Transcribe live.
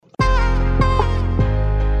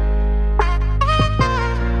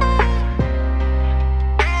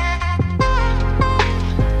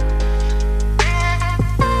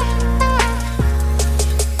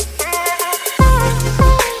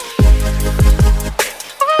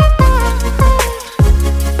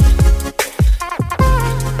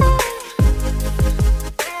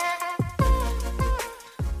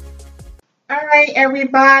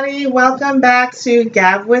everybody. Welcome back to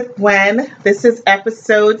Gab with Gwen. This is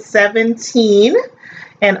episode 17,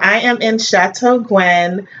 and I am in Chateau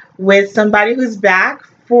Gwen with somebody who's back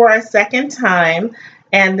for a second time,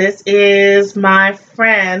 and this is my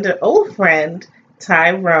friend, old friend,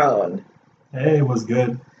 Tyrone. Hey, what's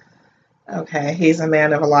good? Okay, he's a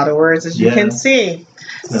man of a lot of words, as you can see.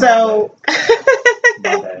 So,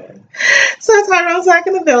 so Tyrone's back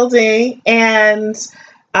in the building, and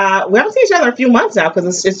we haven't seen each other in a few months now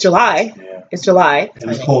because it's July. Yeah. It's July. It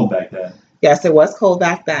was cold back then. Yes, it was cold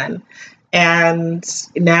back then. And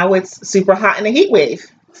now it's super hot in a heat wave.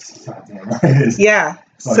 Goddamn right. Yeah.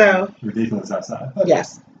 So ridiculous outside.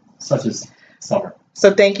 Yes. Such as summer.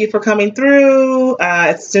 So thank you for coming through.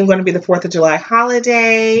 It's soon going to be the 4th of July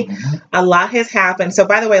holiday. Mm-hmm. A lot has happened. So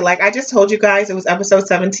by the way, like I just told you guys, it was episode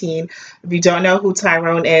 17. If you don't know who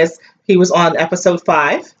Tyrone is, he was on episode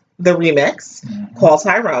 5. The remix called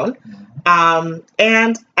Tyrone.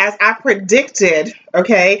 And as I predicted,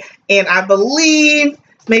 okay, and I believe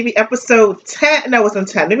maybe episode 10, no, it wasn't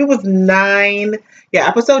 10, maybe it was 9. Yeah,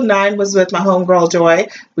 episode 9 was with my homegirl Joy.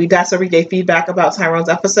 That's where we gave feedback about Tyrone's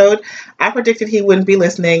episode. I predicted he wouldn't be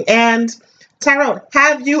listening. And Tyrone,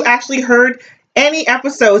 have you actually heard any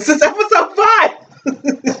episodes since episode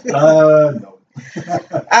 5? No.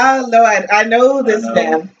 Oh, Lord, I know this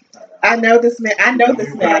man. I know this man. I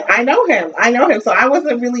know him. So I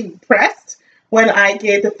wasn't really pressed when I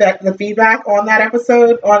gave the feedback on that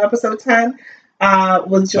episode, on episode 10,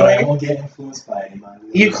 with Joy. But I won't get influenced by anybody.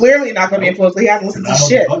 You clearly not going to be influenced. He hasn't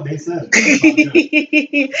listened to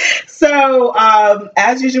shit. So,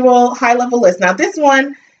 as usual, high level list. Now, this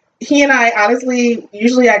one, he and I, honestly,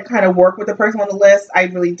 usually I kind of work with the person on the list. I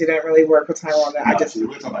really didn't really work with Tyler on that. No,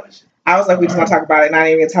 we're talking about this shit. I was like, we just want to talk about it, and I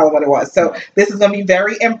didn't even tell him what it was. So this is going to be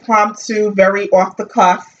very impromptu, very off the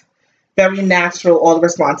cuff, very natural, all the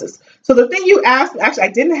responses. So the thing you asked, actually,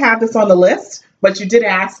 I didn't have this on the list, but you did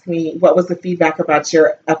ask me what was the feedback about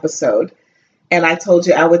your episode. And I told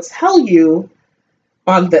you I would tell you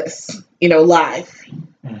on this, live.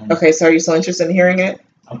 Mm-hmm. Okay, so are you still interested in hearing it?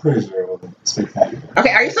 I'm pretty sure it was spectacular. Okay,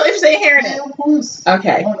 are you still interested in hearing it? Of course.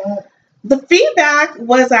 Okay. The feedback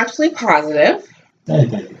was actually positive.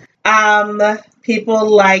 Thank you. People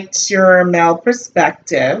liked your male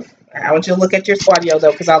perspective. I want you to look at your audio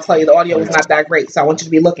though, because I'll tell you the audio was not that great, so I want you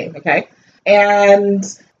to be looking, okay? And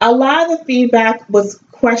a lot of the feedback was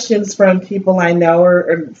questions from people I know,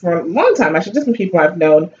 or from a long time, actually, just from people I've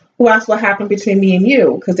known, who asked what happened between me and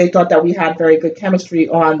you, because they thought that we had very good chemistry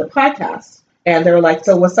on the podcast. And they were like,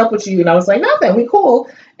 so what's up with you? And I was like, nothing, we cool.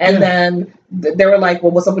 And then they were like,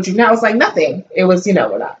 well, what's up with you now? I was like, nothing. It was,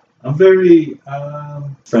 we're not. I'm very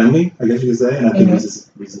friendly, I guess you could say, and I think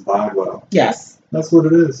we just vibe well. Yes. That's what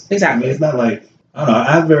it is. Exactly. I mean, it's not like, I don't know,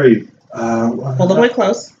 I have very... Hold the way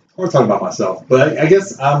close. I want to talk about myself, but I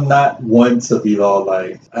guess I'm not one to be all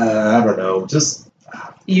like, I don't know, just...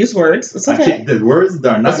 Use words. It's okay. The words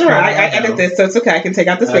are not... That's all right. I edit this, so it's okay. I can take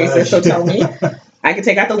out the spaces, so tell me. I can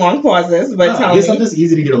take out the long pauses, but tell me. I guess I'm just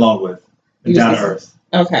easy to get along with. And down to earth.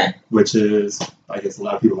 Okay. Which is, I guess, a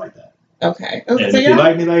lot of people like that. Okay. And if you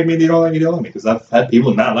like me, they don't like me, they don't like me. Because I've had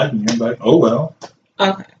people not like me. I'm like, oh, well.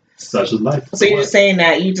 Okay. Such is life. So you're just saying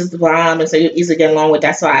that you just bomb, and so you're easy to get along with.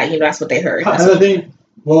 That's why, that's what they heard. I think,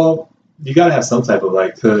 well, you got to have some type of,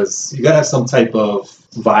 because you got to have some type of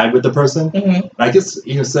vibe with the person. Mm-hmm. I guess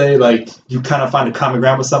you can say, you kind of find a common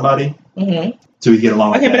ground with somebody. Mm-hmm. So we get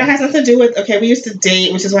along with but it has nothing to do with, we used to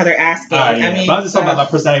date, which is why they're asking. Yeah. I mean, but I'm just talking about my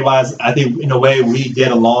personality-wise. I think, in a way, we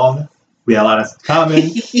get along. We have a lot of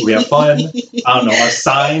common. We have fun. I don't know. Our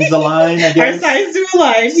signs align, I guess. Our signs do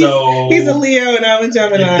align. So he's a Leo and I'm a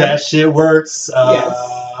Gemini. That shit works. Yes.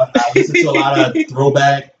 I listened to a lot of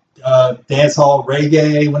throwback dance hall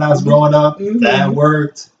reggae when I was growing up. Mm-hmm. That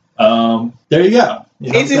worked. There you go.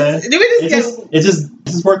 You know it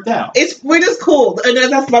just worked out. We're just cool. And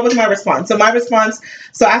that was my response.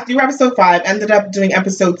 So after your episode 5, ended up doing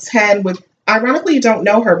episode 10 with, ironically, you don't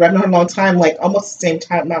know her, but I've known her a long time, almost the same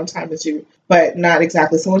amount of time as you, but not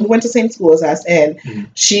exactly. So when we went to the same school as us, and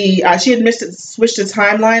she had switched the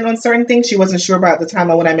timeline on certain things. She wasn't sure about the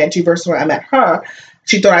timeline when I met you versus when I met her.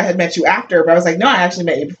 She thought I had met you after, but I was like, no, I actually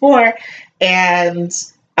met you before. And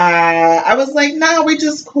I was like, no, we're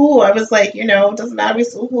just cool. I was like, it doesn't matter, we're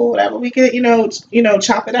so cool, whatever. We could,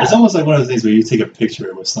 chop it up. It's almost like one of the things where you take a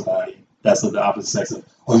picture with somebody that's of the opposite sex of,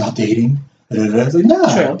 oh, y'all dating? It's like,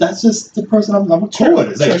 no, that's just the person I'm cool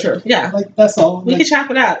with. Sure. Yeah. That's all. We can chop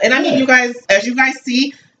it up. And I mean, you guys, as you guys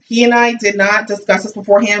see, he and I did not discuss this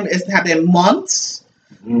beforehand. It's have been months.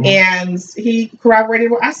 Mm-hmm. And he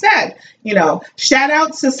corroborated what I said. Shout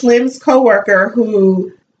out to Slim's coworker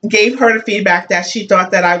who gave her the feedback that she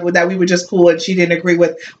thought that we were just cool, and she didn't agree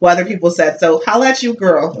with what other people said. So holla at you,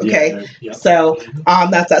 girl. Okay. Yeah. So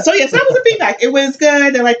that's that. So yes, that was the feedback. It was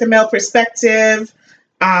good. They liked the male perspective.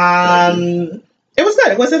 It was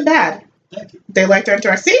good. It wasn't bad. Thank you. They liked our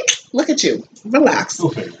dress. See, look at you. Relax.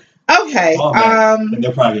 Okay. Oh, and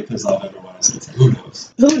they'll probably get pissed off everyone. Who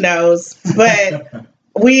knows? Who knows? But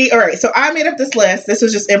all right. So I made up this list. This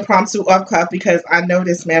was just impromptu off cuff because I know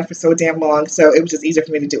this man for so damn long. So it was just easier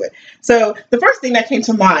for me to do it. So the first thing that came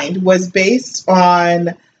to mind was based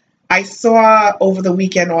on, I saw over the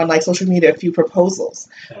weekend on like social media a few proposals,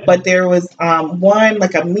 but there was one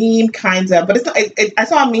like a meme kind of, but it's not, I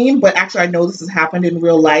saw a meme, but actually I know this has happened in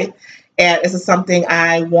real life. And this is something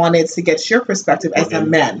I wanted to get your perspective as a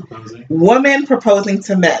man. Woman proposing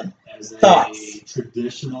to men. As thoughts. A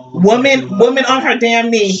traditional woman on her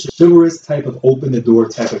damn knee. Chivalrous type of open the door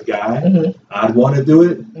type of guy. Mm-hmm. I'd want to do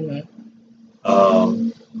it. Mm-hmm.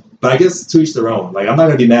 But I guess to each their own. Like I'm not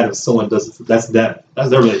gonna be mad if someone does it. That's them. That's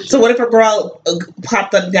their relationship. So what if a girl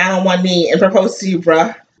popped up down on one knee and proposed to you,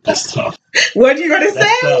 bruh? That's tough. What are you gonna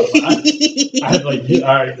say? I'd like,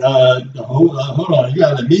 all right, hold on, you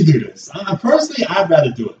gotta let me do this. Personally, I'd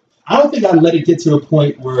rather do it. I don't think I'd let it get to a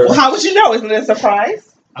point where. Well, how would you know? Isn't it a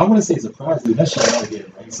surprise? I want to say surprise, dude. That shit I don't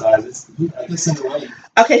get ringside. I guess in the way.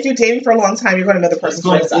 Okay, if you're dating for a long time, you're going to know the person's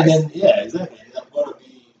ringside. Yeah, exactly.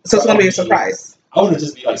 So it's going to be a surprise. I want to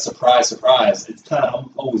just be like surprise. It's kind of,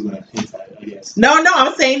 I'm always going to hint at it, I guess. No,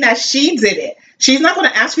 I'm saying that she did it. She's not going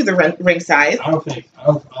to ask you the ring size. I don't think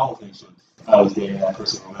so. I was dating that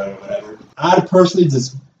person or whatever. I'd personally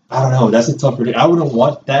just, I don't know. That's a tough prediction. I wouldn't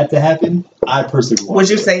want that to happen. I personally would. Would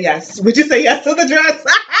you say yes? Would you say yes to the dress?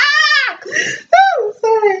 Oh,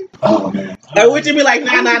 sorry. Oh, man. Or would you be like,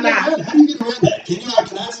 nah? How do you get around that? Can I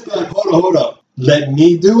just be like, hold up. Let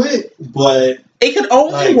me do it, but... It could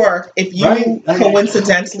only work if you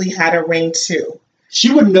coincidentally had a ring too.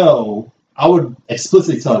 She would know. I would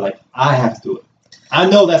explicitly tell her, like, I have to do it. I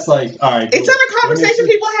know that's like, all right. It's not a conversation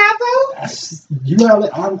people have, though. You know,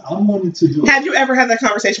 I'm wanting to do it. Have you ever had that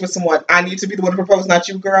conversation with someone? I need to be the one to propose, not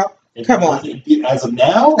you, girl. Come on. As of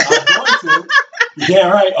now, I'm going to. Yeah,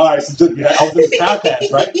 right. All right. So I was in the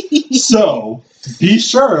podcast, right? So be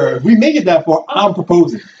sure if we make it that far, I'm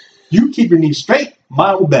proposing. You keep your knees straight,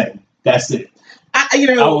 mine will bend. That's it. I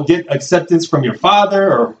will get acceptance from your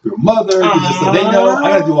father or your mother, just so they know. I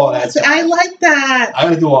gotta do all that. I like that. I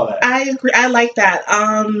gotta do all that. I agree. I like that.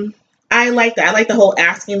 I like that. I like the whole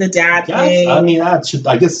asking the dad thing. I mean,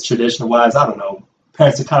 I guess traditional wise, I don't know.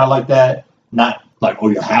 Parents are kind of like that. Not like, oh,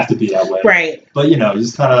 you have to be that way. Right. But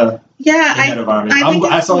just kind of. Yeah, in that environment.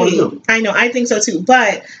 That's all I do. I know. I think so too.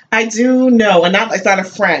 But I do know, and it's not a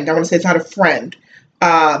friend. I want to say it's not a friend.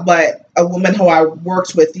 But a woman who I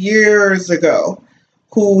worked with years ago,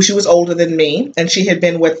 who she was older than me, and she had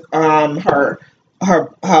been with her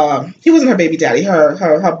he wasn't her baby daddy,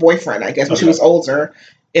 her boyfriend, I guess, but she was older,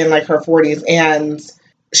 in like her 40s, and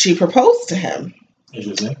she proposed to him.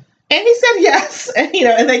 Interesting. And he said yes, and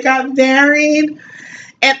and they got married.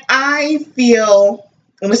 And I feel,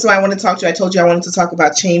 and this is why I want to talk to you. I told you I wanted to talk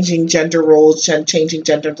about changing gender roles, changing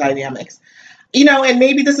gender dynamics. And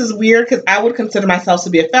maybe this is weird because I would consider myself to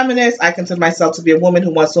be a feminist. I consider myself to be a woman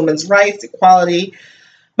who wants women's rights, equality.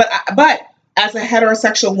 But as a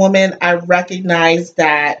heterosexual woman, I recognize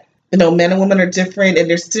that, men and women are different, and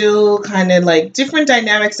there's still kind of like different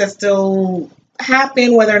dynamics that still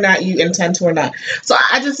happen whether or not you intend to or not. So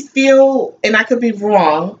I just feel, and I could be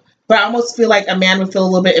wrong, but I almost feel like a man would feel a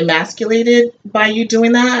little bit emasculated by you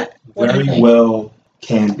doing that. Very well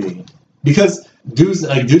can be. Because dudes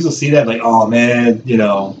will see that like, oh man,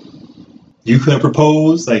 you couldn't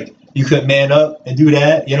propose, like you couldn't man up and do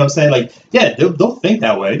that. You know what I'm saying? Like, yeah, they'll think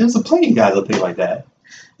that way. There's plenty of guys that think like that.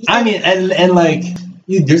 Yeah. I mean, and like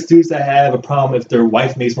there's dudes that have a problem if their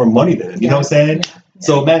wife makes more money than them. You know what I'm saying? Yeah.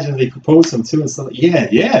 So imagine they propose to them too, and so yeah.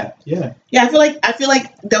 Yeah, I feel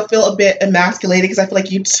like they'll feel a bit emasculated because I feel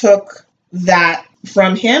like you took that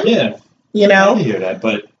from him. Yeah. I hear that,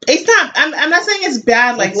 but it's not. I'm not saying it's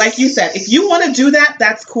bad. Like you said, if you want to do that,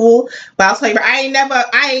 that's cool. But I'll tell you, I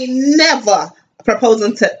ain't never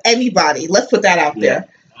proposing to anybody. Let's put that out there.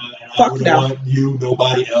 Fuck no. I wouldn't want you,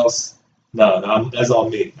 nobody else. No, that's all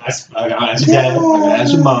me. I gotta ask your dad. I gotta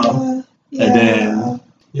ask your mom, and then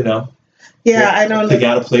Yeah, I don't pick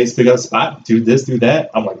out a place, pick out a spot, do this, do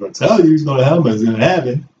that. I'm not gonna tell you who's gonna happen, but it's gonna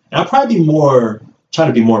happen. And I'll probably try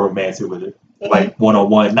to be more romantic with it. Like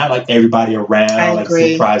one-on-one, not like everybody around, like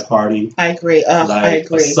a surprise party. I agree. I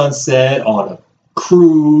agree. A sunset on a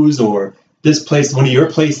cruise, or this place, one of your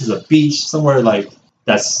places, a beach, somewhere like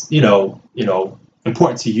that's,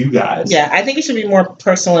 important to you guys. Yeah, I think it should be more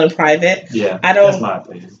personal and private. Yeah, that's my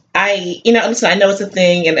opinion. Listen, I know it's a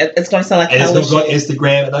thing, and it's going to sound like and it's going to go on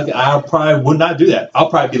Instagram. Like, I probably would not do that. I'll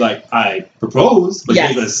probably be like, I propose, but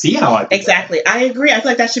you're going to see how I do exactly. That. I agree. I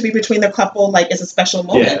feel like that should be between the couple. Like, it's a special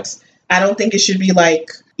moment. Yeah. I don't think it should be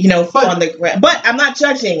like, on the gram. But I'm not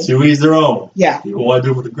judging. To each their own. Yeah. You want to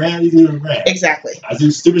do it for the gram, you do it for the gram. Exactly. I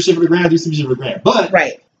do stupid shit for the gram, I do stupid shit for the gram. But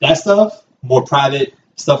that stuff, more private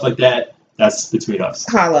stuff like that, that's between us.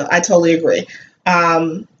 Holla, I totally agree.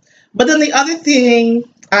 But then the other thing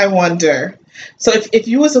I wonder, so if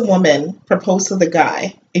you as a woman propose to the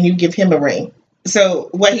guy and you give him a ring, so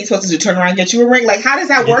what he's supposed to do, turn around and get you a ring? Like, how does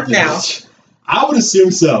that work now? I would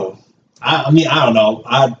assume so. I mean, I don't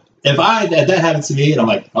know. If that happened to me and I'm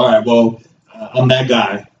like, all right, well, I'm that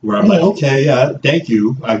guy where I'm like, okay, yeah, thank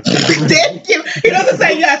you. Thank you. He doesn't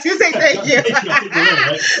say yes. You say thank you.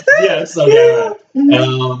 Yeah, so yeah.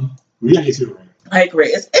 We gotta get you a ring. I agree.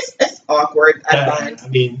 It's awkward. I find.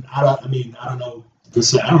 I don't know.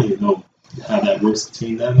 I don't even know how that works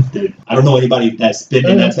between them. I don't know anybody that's been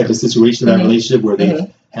in that type of situation, that relationship where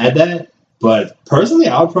they had that. But personally,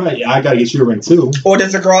 I gotta get you a ring too. Or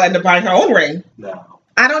does the girl end up buying her own ring? No.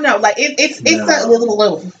 I don't know. Like it's a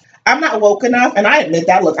little. I'm not woke enough, and I admit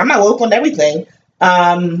that. Look, I'm not woke on everything.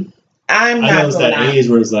 I'm not. I know it's that age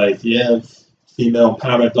where it's like, female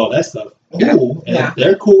empowerment, all that stuff. Cool, and if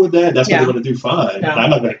they're cool with that, that's what they're gonna do. Fine. I'm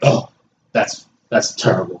not like, oh, that's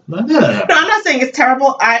terrible. No. No, I'm not saying it's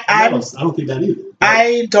terrible. I don't think that either.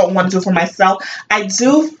 I don't want to do it for myself. I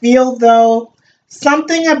do feel though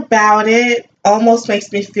something about it almost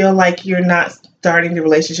makes me feel like you're not starting the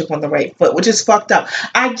relationship on the right foot, which is fucked up.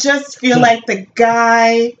 I just feel like the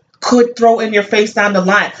guy could throw in your face down the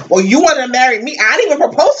line. Well, you want to marry me? I didn't even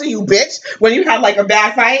propose to you, bitch. When you have like a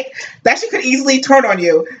bad fight, that shit could easily turn on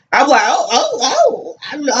you. I'm like, oh,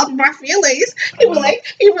 I love my feelings. He was like,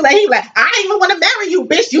 I didn't even want to marry you,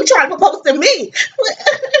 bitch. You trying to propose to me?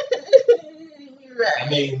 I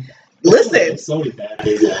mean, listen. It's so bad.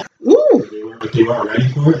 Ooh. They weren't ready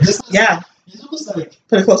for it. It's almost like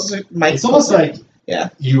put it closer to Mike. It's almost like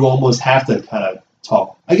you almost have to kind of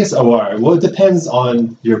talk. I guess. All right. Well, it depends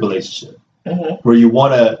on your relationship. Where you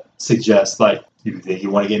want to suggest, like, you think you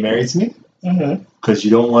want to get married to me because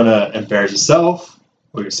you don't want to embarrass yourself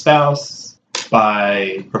or your spouse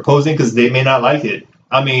by proposing because they may not like it.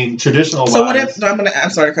 I mean, traditional. So what if? I'm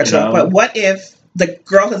sorry to cut you off, but what if the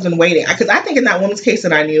girl has been waiting? Because I think in that woman's case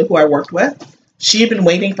that I knew, who I worked with, she had been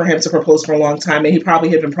waiting for him to propose for a long time, and he probably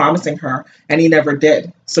had been promising her, and he never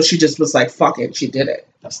did. So she just was like, fuck it, she did it.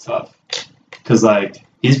 That's tough. Because, like,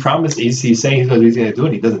 he's promised, he's saying he's going to do it,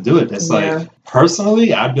 and he doesn't do it. That's like,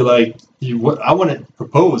 personally, I'd be like, I wouldn't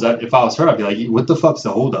propose. If I was her, I'd be like, what the fuck's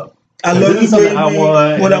the holdup? I love you, baby, I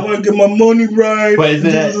want to get my money right. But is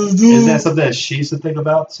that something that she should think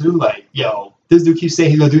about, too? Like, yo, this dude keeps saying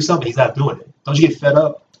he's going to do something, he's not doing it. Don't you get fed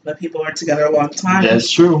up? But people are together a long time. That's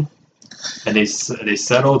true. And they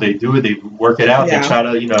settle, they do it, they work it out, they try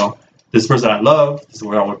to, this person I love, this is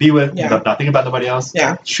what I want to be with, not thinking about nobody else.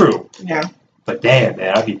 Yeah. True. Yeah. But damn,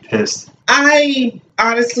 man, I'd be pissed. I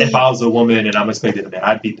honestly... If I was a woman and I'm expecting a man,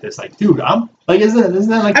 I'd be pissed. Like, dude, I'm... Like, isn't that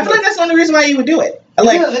like... I feel like that's the only reason why you would do it.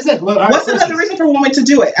 Like, what's another reason for a woman to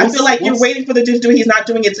do it? I feel like you're waiting for the dude to do it, he's not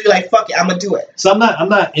doing it, so you're like, fuck it, I'm going to do it. So I'm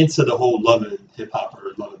not into the whole loving hip-hop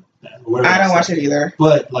or loving that. I don't watch it either.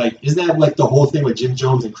 But, like, isn't that like the whole thing with Jim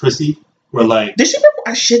Jones and Chrissy? Where, like... Did she propose?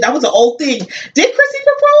 Oh, shit, that was an old thing. Did Chrissy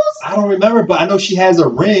propose? I don't remember, but I know she has a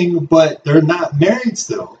ring, but they're not married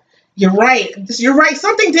still. You're right.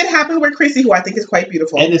 Something did happen with Chrissy, who I think is quite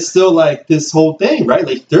beautiful. And it's still like this whole thing, right?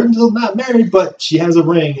 Like they're still not married, but she has a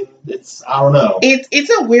ring, and it's, I don't know. It's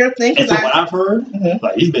a weird thing. And from what I've heard,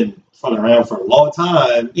 like he's been fucking around for a long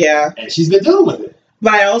time. Yeah. And she's been dealing with it.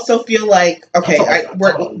 But I also feel like they're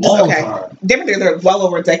well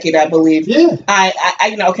over a decade, I believe. Yeah.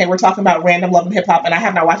 We're talking about random love and hip hop, and I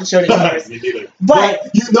have not watched the show in years. Me neither. But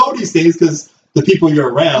you know these things because the people you're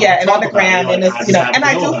around. Yeah, and on the gram, and it's, and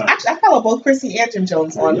I do actually I follow both Chrissy and Jim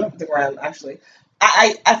Jones on the gram. Actually,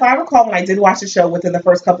 if I recall, when I did watch the show within the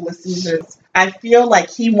first couple of seasons, I feel like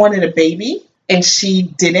he wanted a baby and she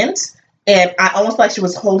didn't, and I almost feel like she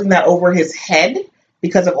was holding that over his head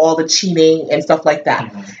because of all the cheating and stuff like that.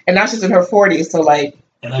 And now she's in her 40s, so like.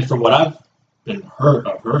 And like from what I've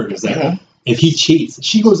heard is that. If he cheats,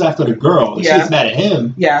 she goes after the girl. She gets mad at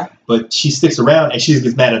him. Yeah. But she sticks around and she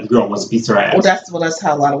gets mad at the girl once beats her ass. Well, that's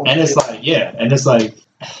how a lot of women do. And it's like...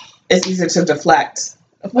 It's easier to deflect.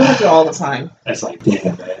 Women do it all the time. That's like,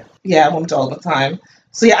 damn, man. Yeah, women do it all the time.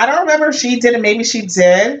 So, I don't remember if she did it. Maybe she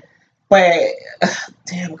did. But,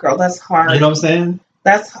 damn, girl, that's hard. You know what I'm saying?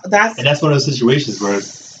 That's... And that's one of those situations where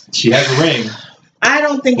she has a ring, I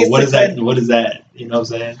don't think but it's what is that? What is that? You know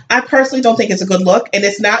what I'm saying? I personally don't think it's a good look, and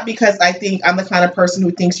it's not because I think I'm the kind of person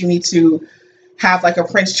who thinks you need to have like a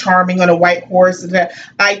Prince Charming on a white horse.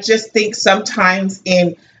 I just think sometimes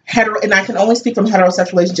in and I can only speak from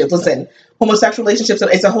heterosexual relationships. Listen, homosexual relationships,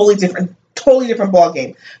 it's a totally different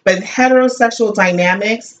ballgame. But in heterosexual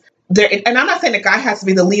dynamics, and I'm not saying the guy has to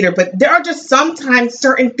be the leader, but there are just sometimes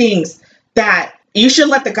certain things that you should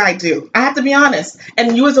let the guy do. I have to be honest.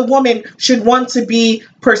 And you as a woman should want to be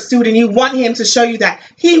pursued, and you want him to show you that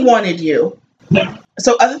he wanted you. No.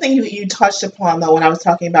 So other thing you touched upon, though, when I was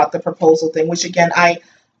talking about the proposal thing, which again,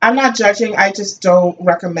 I'm not judging. I just don't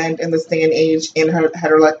recommend in this day and age in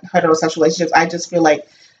heterosexual relationships. I just feel like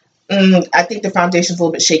I think the foundation's a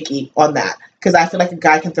little bit shaky on that because I feel like a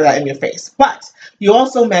guy can throw that in your face. But you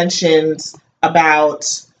also mentioned about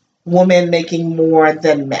women making more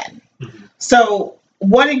than men. Mm-hmm. So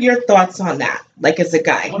what are your thoughts on that? Like as a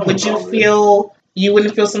guy, would you feel you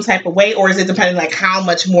wouldn't feel some type of way, or is it depending like how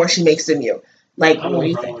much more she makes than you? Like what do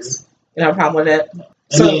you think? You have a problem with it?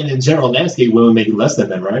 I mean, in general landscape, women make less than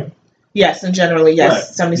men, right? Yes, and generally,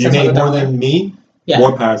 yes. Right. You make more than me. Yeah.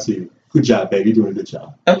 More power to you. Good job, baby. You're doing a good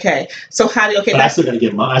job. Okay. So how do you... Okay, but I still got to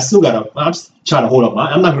get mine. I'm just trying to hold up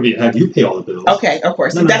mine. I'm not going to have you pay all the bills. Okay, of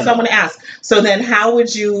course. No, that's what I'm going to ask. So then how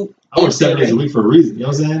would you... I work 7 days a week for a reason. You know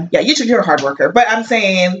what I'm saying? Yeah, you're a hard worker. But I'm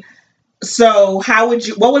saying... So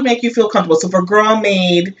what would make you feel comfortable? So if a girl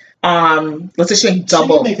made... let's just make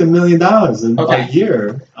double. She can make $1 million in a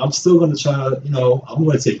year. I'm still going to try to, I'm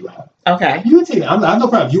going to take you out. Okay. You can take me. I have no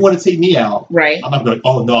problem. If you want to take me out, right? I'm not going to,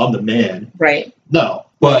 oh, no, I'm the man. Right. No.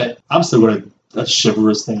 But I'm still going to, a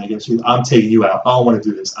chivalrous thing, I guess. I'm taking you out. I don't want to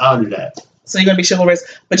do this. I don't do that. So you're going to be chivalrous,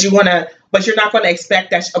 but you're not going to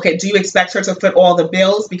expect that. Okay. Do you expect her to foot all the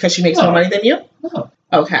bills because she makes more money than you? No.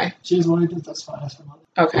 Okay. She doesn't want to do it. That's fine. That's fine.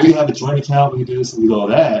 Okay. We have a joint account. We can do this and we do all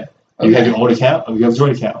that. Okay. You have your own account, and we have a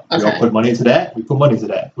joint account. Okay. We all put money into that. We put money into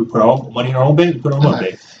that. We put our own money in our own bank. We put our own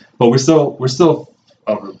bank. But we're still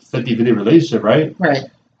a 50-50 relationship, right? Right.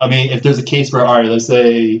 I mean, if there's a case where, all right, let's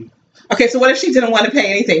say. Okay, so what if she didn't want to pay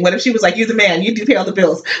anything? What if she was like, "You're the man. You do pay all the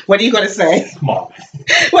bills." What are you going to say? Come on, man.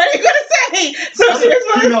 What are you going to say? So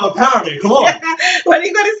empowerment. Come on. What are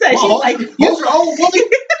you going to say? She's like, "Hold your own woman."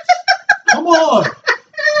 Come on.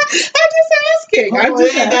 I'm just asking.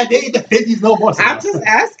 They ain't the 50s no more. I'm just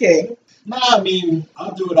asking. Nah, I mean,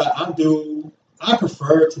 I'll do what I do. I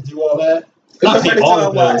prefer to do all that. Not pay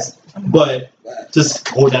all the bills, but just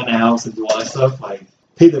hold down the house and do all that stuff. Like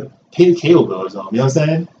pay the cable bills on. You know what I'm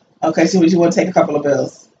saying? Okay, so would you want to take a couple of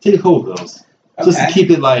bills? Take a couple of bills. Okay. Just to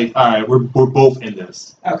keep it like, all right, we're both in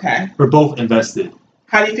this. Okay. We're both invested.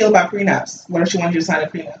 How do you feel about prenups? What if she wanted you to sign a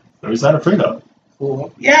prenup? Let me sign a prenup.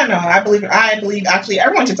 Cool. Yeah, no, I believe actually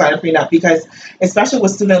everyone should sign a prenup because especially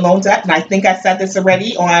with student loan debt, and I think I said this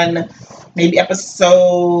already on maybe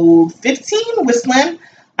episode 15 with Slim.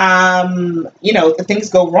 If things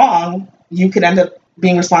go wrong, you could end up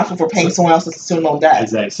being responsible for paying someone else's student loan debt.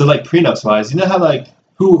 Exactly. So like prenups wise, you know how like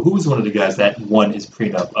who's one of the guys that won his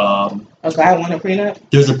prenup? A guy won a prenup?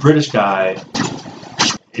 There's a British guy.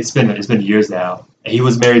 It's been years now. And he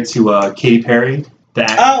was married to Katy Perry.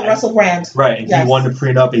 Russell Brand. Right, and yes. He won the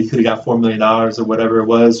prenup, and he could have got $4 million or whatever it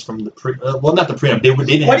was from the not the prenup. They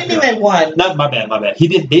didn't. What do you mean they won? Not my bad. They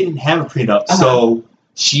didn't have a prenup, so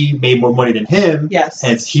she made more money than him. Yes.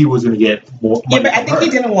 Hence, he was going to get more money. Yeah, but I think he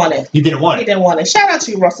didn't want it. He didn't want it. Shout out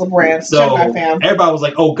to you, Russell Brand. So everybody was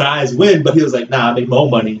like, "Oh, guys win," but he was like, "Nah, I make my own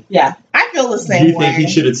money." Yeah, I feel the same way. Do you think he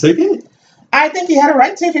should have taken it? I think he had a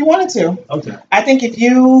right to if he wanted to. Okay. I think if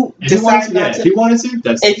you decide not to, if he wanted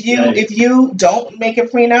to, if you don't make a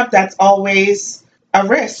prenup, that's always a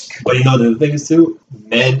risk. But the thing is too,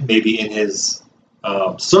 men maybe in his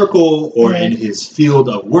circle or in his field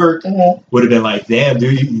of work would have been like, "Damn,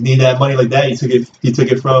 dude, you need that money like that? He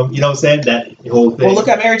took it from, you know what I'm saying? That whole thing." Well, look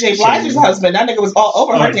at Mary J. Blige's husband. That nigga was all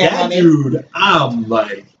over her damn money. Dude, I'm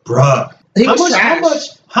like, bruh. He was trash.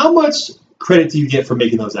 How much credit do you get for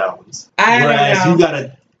making those albums? Whereas you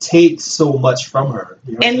gotta take so much from her.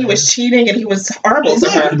 You know and he was cheating, and he was horrible to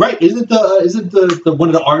her. Right? Isn't the one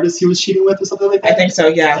of the artists he was cheating with or something like that? I think so.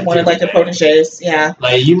 Yeah, one of the proteges. Yeah.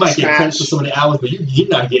 Like you might get credit for some of the albums, but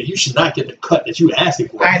you should not get the cut that you asking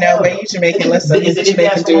for. I know, but you should make it listen. He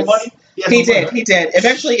did.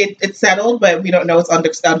 Eventually, it settled, but we don't know. It's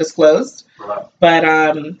undisclosed. Right. But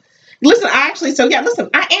listen, I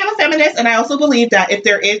am a feminist, and I also believe that if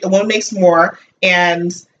the woman makes more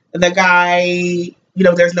and the guy,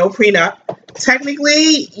 there's no prenup,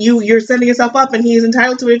 technically you're setting yourself up, and he's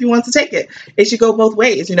entitled to it if he wants to take it. It should go both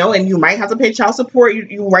ways, and you might have to pay child support.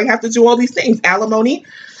 You might have to do all these things, alimony.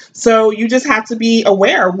 So you just have to be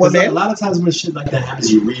aware, woman. A lot of times when shit like that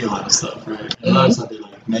happens, you read a lot of stuff, right? A lot of times they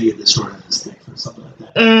like Megan gets short of the stick for something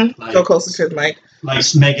like that. Like, go closer to the mic. Like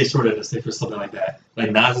Meg gets short of the stick for something like that.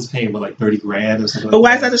 Like Nas is paying like $30,000 or something. But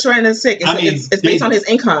why is that the short end of the stick? It's based on his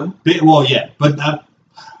income. Well, yeah, but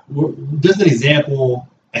just an example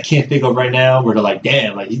I can't think of right now where they're like,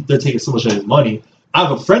 damn, like they're taking so much of his money. I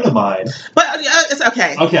have a friend of mine. But it's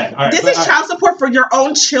okay. Okay, all right. This is child support for your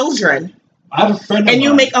own children. I have a friend of mine. And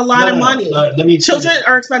you make a lot of money. Children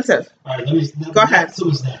are expensive. All right, go ahead. So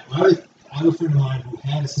is that. I have a friend of mine who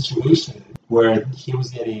had a situation where he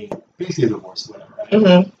was getting basically a divorce or whatever, right?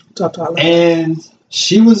 Mm-hmm. And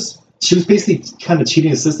she was basically kind of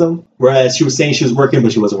cheating the system, whereas she was saying she was working,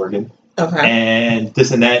 but she wasn't working. Okay. And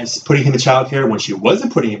this and that, putting him in childcare when she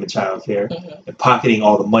wasn't putting him in childcare, and pocketing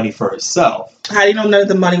all the money for herself. How do you know none of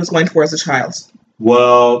the money was going towards the child?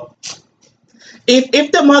 Well,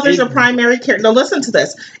 if the mother's a primary care, now listen to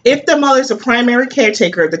this. If the mother's a primary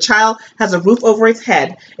caretaker, the child has a roof over its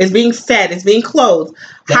head, is being fed, is being clothed.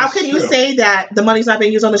 How can you say that the money's not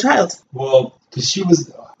being used on the child? Well, because she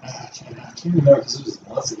was, I can't remember because it was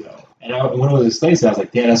months ago. And when it was explained to me, I was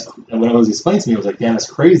like, damn, when it was explained to me, I was like, damn, that's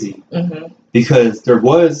crazy. Because there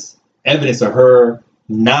was evidence of her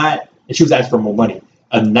not, and she was asking for more money,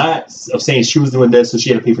 of saying she was doing this, so she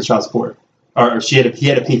had to pay for child support. Or he had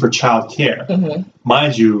to pay for child care.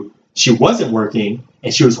 Mind you, she wasn't working,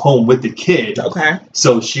 and she was home with the kid. Okay.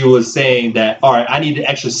 So she was saying that, all right, I need an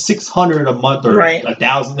extra $600 a month or $1,000, like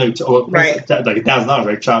 $1,000,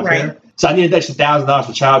 right? Child care. So I needed an extra $1,000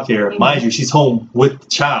 for child care. Mind you, she's home with the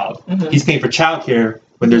child. He's paying for child care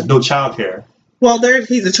when there's no child care. Well,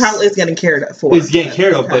 the child is getting cared for. He's getting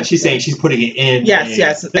cared of, but she's saying she's putting it in.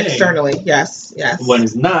 Yes, externally. Yes. When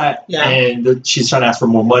it's not, and she's trying to ask for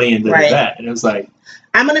more money and that. And it was like,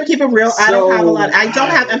 I'm gonna keep it real. I don't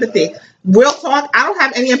have empathy. Real talk, I don't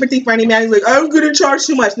have any empathy for any man who's like, I'm gonna charge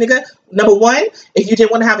too much, nigga. Number one, if you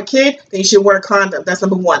didn't want to have a kid, then you should wear a condom. That's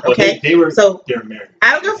number one, okay? Well, they're married.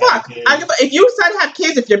 I don't give a fuck. If you decide to have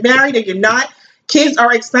kids, if you're married and you're not, kids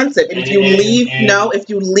are expensive. And if you leave and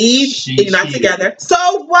you're not together,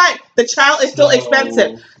 so what? The child is still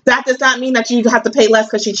expensive. That does not mean that you have to pay less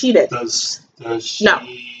because she cheated. Does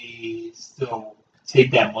she still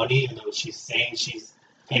take that money even though she's saying she's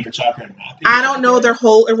paying for childcare and not? I don't know their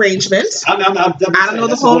whole arrangement. I don't know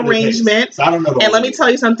the whole arrangement. So I don't know. And let me tell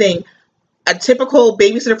you something. A typical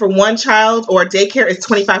babysitter for one child or daycare is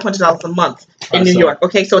 $2,500 a month in New York.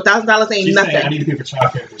 Okay, so $1,000 ain't nothing. I need to pay for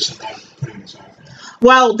childcare, but she's not putting in childcare.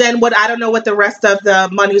 Well, then I don't know what the rest of the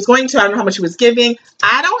money was going to. I don't know how much she was giving.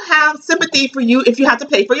 I don't have sympathy for you if you have to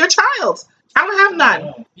pay for your child. I don't have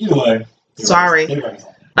none. Either way. Sorry.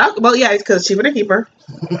 Well, yeah, it's because cheaper to keep her.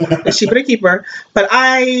 It's cheaper to keep her. But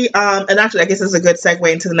and actually, I guess this is a good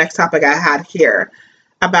segue into the next topic I had here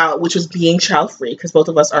which was being child-free, because both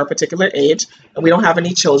of us are a particular age and we don't have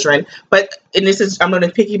any children. I'm going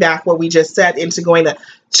to piggyback what we just said into going that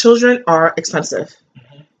children are expensive.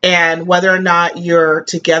 And whether or not you're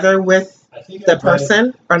together with the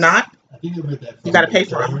person or not, I think I read that you got to pay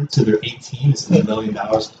for them. To their 18 is $1 million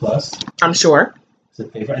plus. I'm sure. To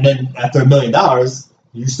pay for, and then after $1 million,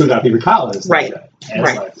 you still got to pay for college. Right.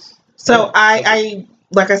 So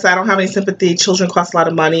like I said, I don't have any sympathy. Children cost a lot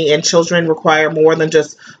of money, and children require more than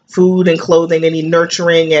just food and clothing. They need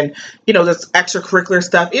nurturing and, this extracurricular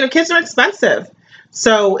stuff. Kids are expensive.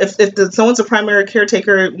 So if someone's a primary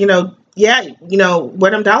caretaker,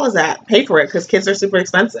 where them dollars at? Pay for it, because kids are super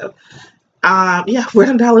expensive. Where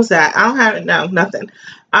them dollars at? I don't have it. No, nothing.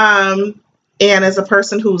 And as a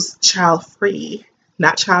person who's child-free,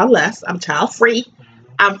 not childless, I'm child-free.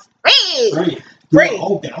 I'm free. Free.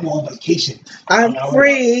 I'm on vacation. I'm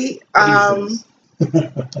free. Over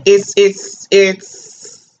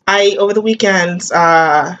the weekend,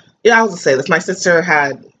 I'll just say this. My sister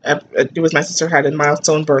had a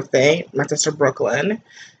milestone birthday. My sister Brooklyn,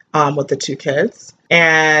 with the two kids.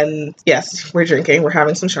 And yes, we're drinking. We're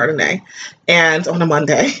having some Chardonnay, and on a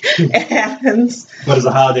Monday. But it's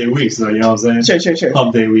a holiday week, so you know what I'm saying? True.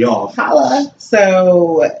 Hump day, we off. Holla.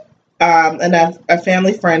 So, and a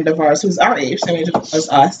family friend of ours who's our age, same age as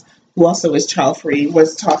us, who also is child-free,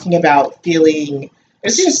 was talking about feeling,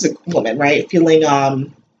 and she's just a woman, right? Feeling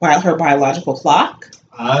her biological clock.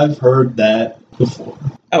 I've heard that before.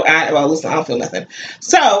 Oh, listen, I don't feel nothing.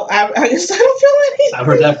 So, I don't feel anything. I've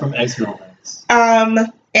heard that from ex-girlfriends.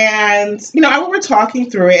 And, we were talking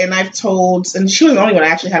through it, and and she was the only one. I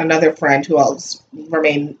actually had another friend who else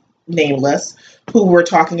remained nameless, who were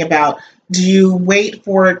talking about, do you wait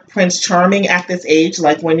for Prince Charming at this age,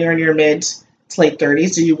 like when you're in your mid to late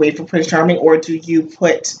 30s? Do you wait for Prince Charming, or do you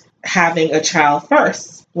put having a child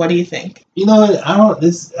first? What do you think? You know what? I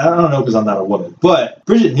don't know because I'm not a woman. But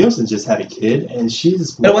Bridget Nielsen just had a kid, and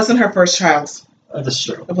she's. It wasn't her first child. That's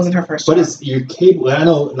true. It wasn't her first child. But it's your cable. I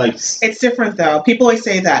know, like. It's different though. People always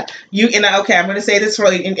say that okay, I'm going to say this for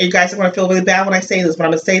and you guys are going to feel really bad when I say this, but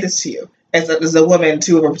I'm going to say this to you as a woman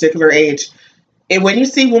too of a particular age. And when you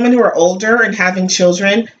see women who are older and having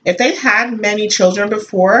children, if they've had many children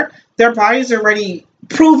before, their bodies are already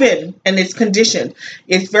proven and it's conditioned.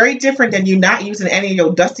 It's very different than you not using any of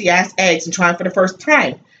your dusty ass eggs and trying for the first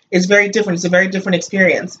time. It's very different. It's a very different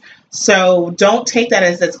experience. So don't take that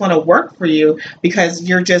as it's going to work for you because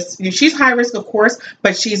she's high risk, of course,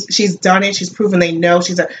 but she's done it. She's proven they know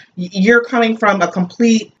you're coming from a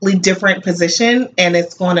completely different position and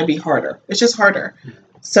it's going to be harder. It's just harder.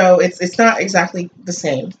 So it's not exactly the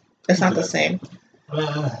same. It's not the same.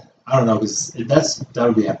 I don't know because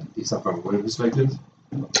that would have to be something from a women's perspective.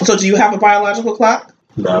 So do you have a biological clock?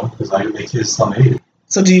 No, because I can make kids till I'm 80.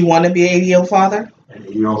 So do you want to be an 80-year-old father? An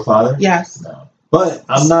 80-year-old father? Yes. No. But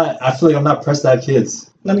I'm not. I feel like I'm not pressed to have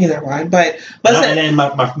kids. Not neither am I. But and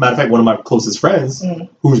matter of fact, one of my closest friends,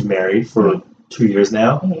 who's married for 2 years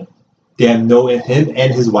now, they have him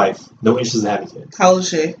and his wife, no interest in having kids. How old is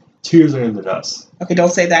she? 2 years younger than us. Okay,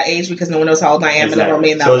 don't say that age because no one knows how old I am, and I don't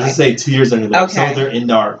mean that. So just say 2 years younger than us. So they're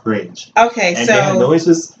in our range. Okay, and they have no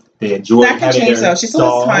interest. They enjoy that can change though. She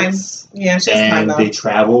still has time. Yeah, she has time though. And they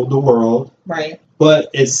travel the world. Right.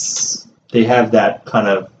 But they have that kind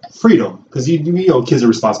of freedom because you know kids are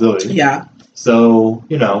responsibility. Yeah. So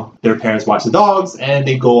their parents watch the dogs and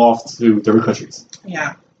they go off to different countries.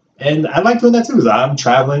 Yeah. And I like doing that too. Because I'm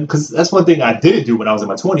traveling because that's one thing I didn't do when I was in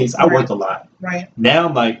my 20s. I worked a lot. Right. Now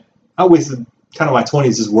I'm like I wasted kind of my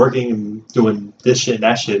 20s just working and doing this shit and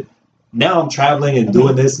that shit. Now I'm traveling and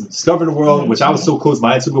doing this and discovering the world, which I was so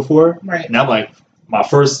close-minded to before. Right. Now I'm like, my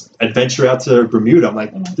first adventure out to Bermuda, I'm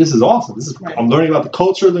like, this is awesome. I'm learning about the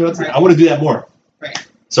culture. I want to do that more. Right.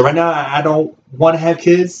 So right now, I don't want to have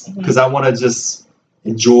kids because I want to just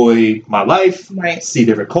enjoy my life, see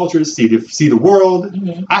different cultures, see the world.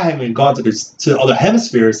 I haven't gone to other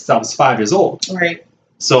hemispheres since I was 5 years old. Right.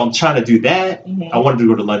 So I'm trying to do that. I wanted to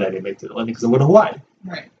go to London. I didn't make it to London because I'm going to Hawaii.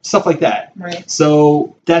 Right. Stuff like that. Right.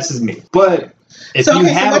 So that's just me. But if you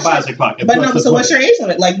have a biological clock. So what's your age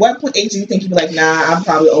limit? Like, what age do you think you'd be like, nah, I'm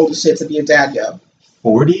probably old as shit to be a dad, yo?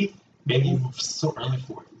 40? Maybe so early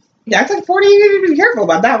 40s. Yeah, I think 40, you need to be careful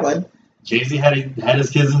about that one. Jay-Z had his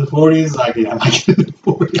kids in the 40s. I could have my kids in the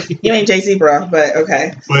 40s. You ain't Jay-Z, bro, but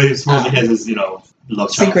okay. But he supposedly has his,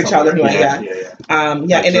 love child. Secret child anyway, yeah. And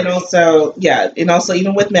then also,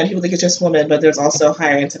 even with men, people think it's just women, but there's also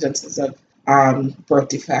higher incidences of birth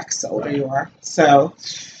defects the older you are. So,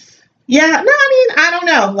 I don't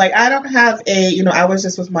know. Like, I don't have I was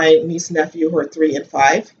just with my niece and nephew who are 3 and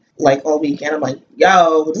 5, like, all weekend. I'm like,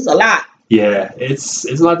 yo, this is a lot. Yeah, it's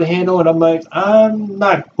a lot to handle, and I'm like, I'm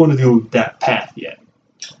not going to do that path yet.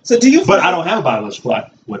 So do you? But I don't have a biological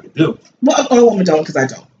clock. Women do. Well, a woman don't because I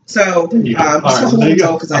don't. So, women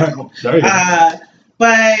don't because I don't.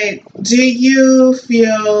 But do you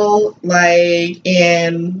feel like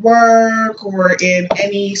in work or in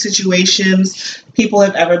any situations, people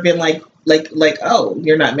have ever been like, oh,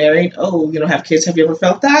 you're not married? Oh, you don't have kids? Have you ever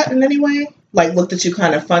felt that in any way? Like, looked at you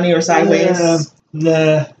kind of funny or sideways?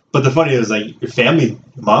 Nah. But the funny is, like, your family,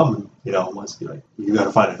 your mom, wants to be like, you got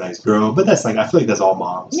to find a nice girl. But that's like, I feel like that's all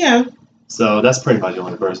moms. Yeah. So that's pretty much the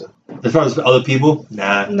only person. As far as other people,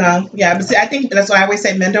 nah. No, yeah, but see, I think that's why I always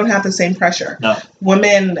say men don't have the same pressure. No.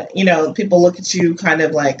 Women, people look at you kind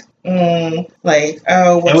of like, oh, what's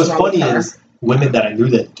wrong with her? And what's funny is women that I knew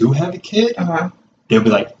that do have a kid, they'll be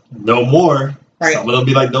like, no more. Right. Some of them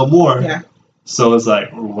be like, no more. Yeah. So it's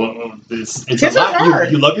like, well, it's kids a lot. Are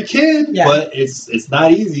hard. You love your kid, but it's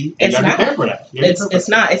not easy. You gotta prepare for that. It's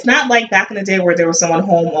not. It's not like back in the day where there was someone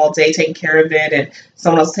home all day taking care of it and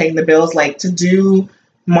someone else taking the bills. Like, to do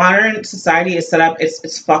modern society is set up.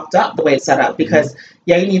 It's fucked up the way it's set up because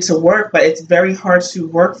you need to work, but it's very hard to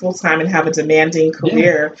work full time and have a demanding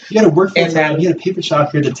career. Yeah. You got to work full time. You got a paper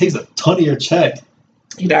shop here that takes a ton of your check.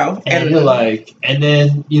 And you're like, and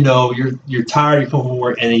then you're tired. You come from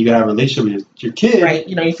work, and then you gotta have a relationship with your kid. Right.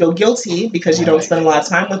 You feel guilty because you don't spend a lot of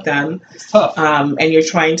time with them. It's tough. And you're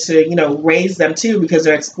trying to raise them too because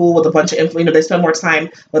they're at school with a bunch of they spend more time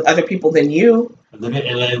with other people than you.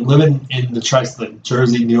 Living in the tri-state, like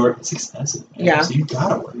Jersey, New York, it's expensive. Man. Yeah. So you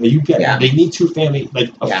gotta work. They need two family.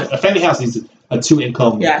 Like a family house needs a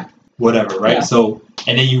 2-income. Yeah. Whatever. Right. Yeah. So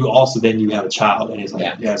and then you have a child, and it's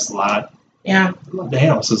like it's a lot. Yeah.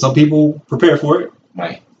 Damn. So some people prepare for it.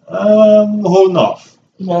 Right. Holding off.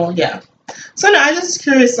 Well, yeah. So no, I'm just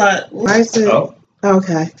curious. Why is it? Oh.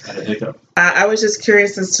 Okay. Had a hiccup. I was just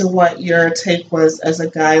curious as to what your take was as a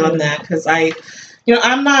guy on that, because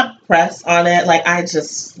I'm not pressed on it. Like, I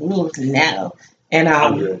just no. And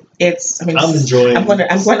it's. I mean, I'm enjoying. I'm going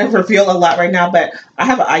to reveal a lot right now, but I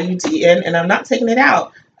have an IUD in, and I'm not taking it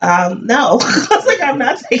out. No, I was like, I'm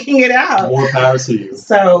not taking it out. More power to you.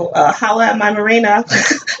 So, holla at my Marina.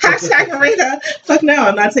 Hashtag Marina. Fuck no,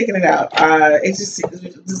 I'm not taking it out. This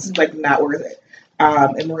is like not worth it.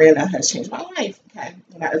 And Marina has changed my life. Okay,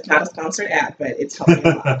 it's not a sponsored ad, but it's helping a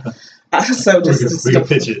lot. So just we can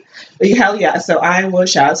pitch it. Hell yeah! So I will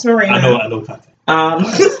shout out to Marina. I know content. Well,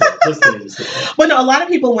 no, a lot of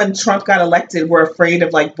people when Trump got elected were afraid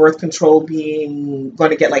of like birth control being going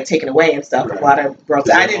to get like taken away and stuff. Right. A lot of girls.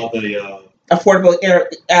 I didn't. Affordable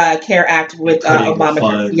Care Act with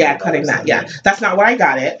Obama. Cutting that. Yeah, that's not where I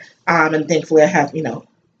got it. And thankfully I have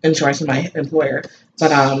insurance from my employer.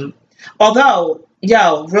 But although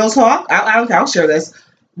real talk, I'll share this.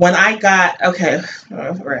 When I got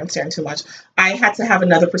I'm sharing too much. I had to have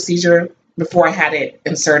another procedure before I had it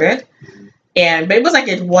inserted. But it was like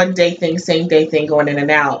a one-day thing, same-day thing going in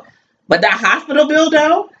and out. But that hospital bill,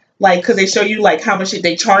 though, like, because they show you, like, how much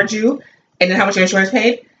they charge you and then how much your insurance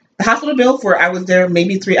paid. The hospital bill for I was there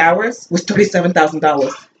maybe 3 hours was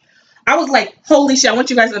 $37,000. I was like, holy shit, I want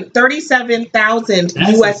you guys to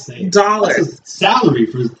 $37,000 US dollars. That's a salary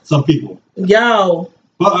for some people. Yo.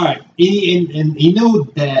 But, all right. And you know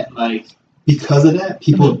that, like, because of that,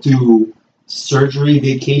 people do surgery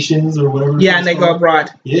vacations or whatever. Yeah, and they go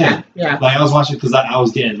abroad. Yeah. Like I was watching because I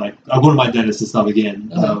was getting like I go to my dentist and stuff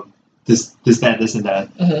again. This, that, and that,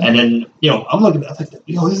 and then I'm looking. I'm like,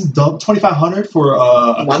 this is dumb. $2,500 for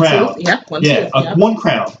a crown. One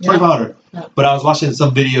crown, $2,500. Yeah. But I was watching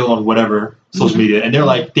some video on whatever social media, and they're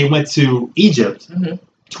like, they went to Egypt,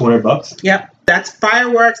 $200. Yep. That's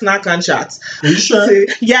fireworks, not gunshots. Are you sure?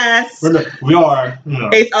 Yes. We are.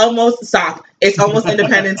 It's almost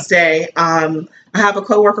Independence Day. I have a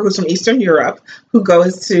coworker who's from Eastern Europe who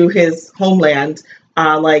goes to his homeland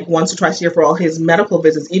like once or twice a year for all his medical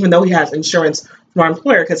visits, even though he has insurance from our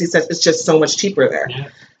employer, because he says it's just so much cheaper there. Yeah.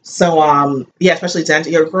 So, especially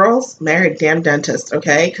your girls, marry a damn dentist,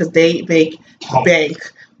 okay? Because they bank.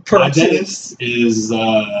 My dentist is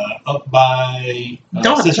up by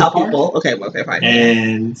don't tell people. Okay, fine.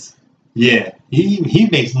 And he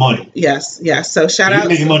makes money. Yes. So shout out. He's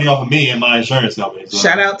making money off of me and my insurance company. So.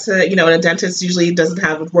 Shout out to a dentist usually doesn't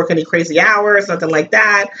have to work any crazy hours, nothing like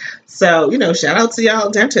that. So shout out to y'all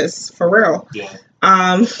dentists for real. Yeah.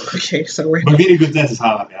 Okay, so but being a good dentist, you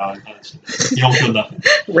don't feel nothing.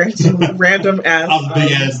 random ass. I was a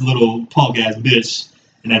big ass little punk ass bitch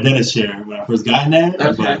in that dentist chair when I first got in there.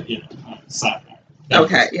 Okay. But side.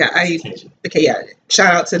 Okay,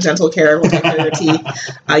 shout out to Dental Care. We'll take care of your teeth.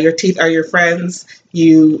 Your teeth are your friends.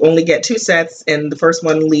 You only get 2 sets, and the first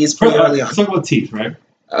one leaves pretty early on. Let's talk about teeth, right?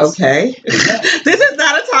 Okay. This is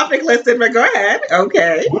not a topic listed, but go ahead.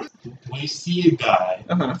 Okay. When you see a guy,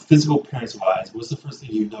 physical appearance-wise, what's the first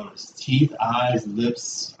thing you notice? Teeth, eyes,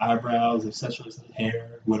 lips, eyebrows, etc.,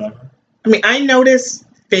 hair, whatever? I mean, I notice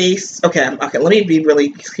face. Okay, let me be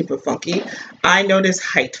really keep it funky. I notice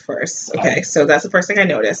height first. Okay, so that's the first thing I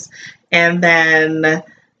notice. And then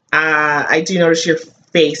I do notice your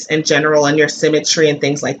face in general and your symmetry and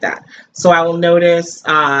things like that. So I will notice,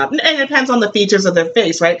 and it depends on the features of their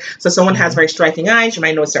face, right? So someone has very striking eyes, you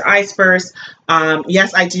might notice their eyes first.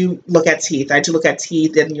 Yes, I do look at teeth. I do look at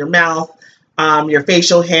teeth in your mouth, your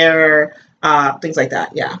facial hair, things like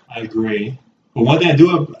that, yeah. I agree. But one thing I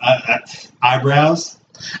do, eyebrows.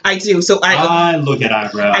 I do. So I look at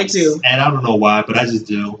eyebrows. I do. And I don't know why, but I just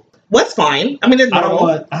do. What's fine? I mean, it's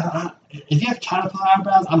normal. If you have caterpillar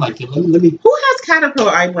eyebrows, I'm like, let me. Who has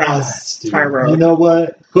caterpillar eyebrows, Tyrone? You know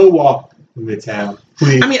what? Go walk Midtown,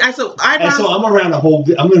 please. I mean, so eyebrows. And so I'm around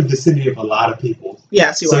I'm in the vicinity of a lot of people.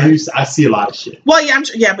 Yes, you are. So I see a lot of shit. Well,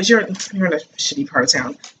 yeah, but you're in a shitty part of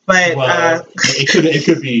town. But it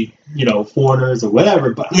could be foreigners or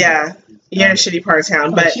whatever. But yeah, you're in a shitty part of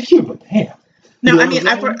town. But she cute, but damn. No, I mean,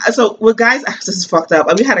 so with guys, this is fucked up.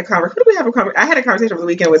 We had a conversation. Who did we have a conversation? I had a conversation over the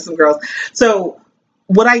weekend with some girls. So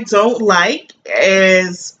what I don't like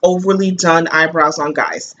is overly done eyebrows on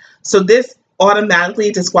guys. So this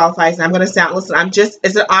automatically disqualifies. And I'm going to sound, listen,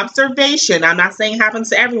 it's an observation. I'm not saying it happens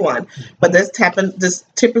to everyone, but this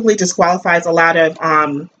typically disqualifies a lot of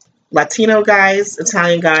Latino guys,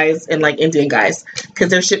 Italian guys, and like Indian guys, because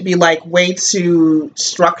there should be like way too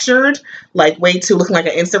structured, like way too looking like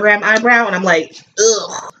an Instagram eyebrow, and I'm like,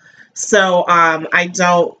 ugh. So I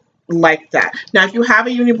don't like that. Now, if you have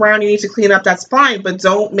a unibrow and you need to clean up, that's fine, but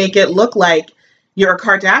don't make it look like you're a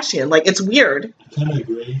Kardashian. Like, it's weird. I kind of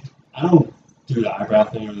agree. I don't do the eyebrow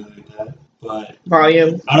thing or anything like that. but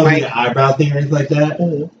volume. I don't do the eyebrow thing or anything like that.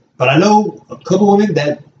 Mm-hmm. But I know a couple women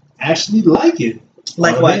that actually like it.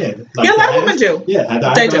 Like what? Like yeah, a lot of women do. Yeah, have the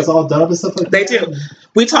eyebrows all done up and stuff like that. They do.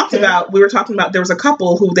 We were talking about, there was a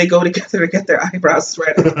couple who they go together to get their eyebrows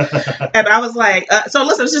threaded. And I was like, so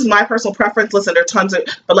listen, it's just my personal preference. Listen, there are tons of,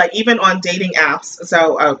 but like even on dating apps,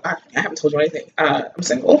 so I haven't told you anything. I'm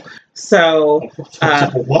single. So,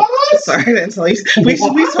 what? Sorry, I didn't tell you. We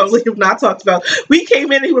totally have not talked about, we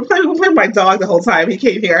came in and we were playing with my dog the whole time he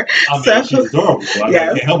came here. I mean, she's adorable. I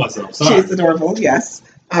can't help myself. Sorry. She's adorable, yes.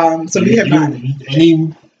 So we have not.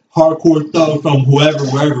 Any hardcore thug from whoever,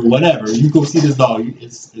 wherever, whatever, you go see this dog.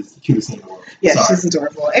 It's the cutest thing in the world. Yeah, she's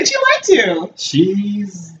adorable, and she liked you.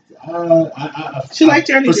 She's. She liked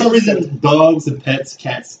you. For some reason, dogs and pets,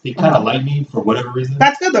 cats, they kind of like me for whatever reason.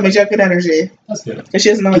 That's good though. Makes you have good energy. That's good. Because she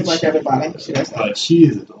doesn't always like everybody. She does. But she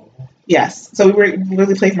is adorable. Yes. So we were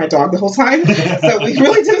really playing with my dog the whole time. So we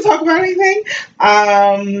really didn't talk about anything.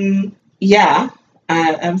 Yeah.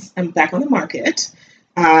 I'm back on the market.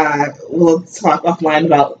 We'll talk offline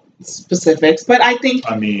about specifics, but I think.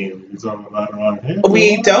 I mean, we talking about it on here.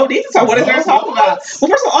 We don't need to talk. What is there to talk about? Well,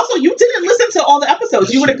 first of all, also you didn't listen to all the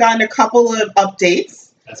episodes. You would have gotten a couple of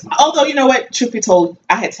updates. Although you know what, truth be told,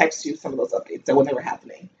 I had texted you some of those updates that when they were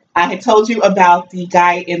happening. I had told you about the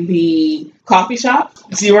guy in the coffee shop.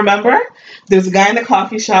 Do you remember? There's a guy in the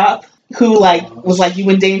coffee shop who was like, you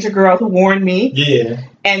in danger, girl, who warned me. Yeah.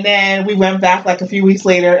 And then we went back like a few weeks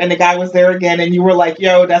later and the guy was there again and you were like,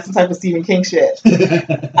 yo, that's some type of Stephen King shit.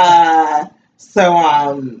 And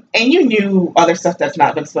you knew other stuff that's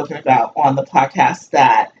not been spoken about on the podcast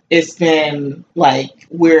that it's been like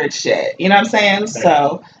weird shit. You know what I'm saying? Okay.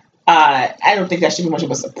 So I don't think that should be much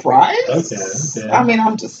of a surprise. Okay. I mean,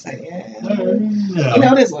 I'm just saying. Yeah. You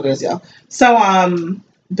know, it is what it is, yo. So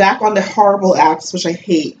back on the horrible apps, which I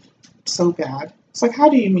hate so bad. It's like, how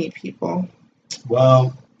do you meet people?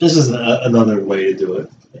 Well, this is another way to do it.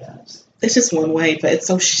 Yeah. It's just one way, but it's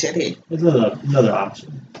so shitty. It's another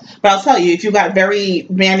option. But I'll tell you, if you got very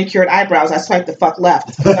manicured eyebrows, I swipe the fuck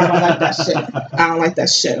left. I don't like that shit. I don't like that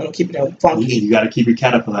shit. I'm keeping it funky. You got to keep your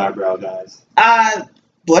caterpillar eyebrow, guys.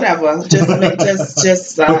 Whatever.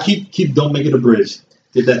 Just. But don't make it a bridge.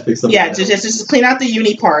 Get that fixed up. Yeah, just clean out the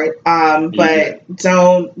uni part. But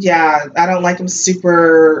don't. Yeah, I don't like them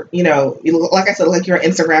super. You know, like I said, like your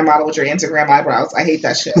Instagram model with your Instagram eyebrows. I hate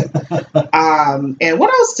that shit. And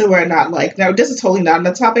what else do I not like? Now, this is totally not on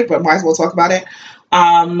the topic, but might as well talk about it.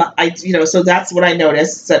 So that's what I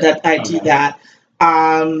noticed. So that I do that.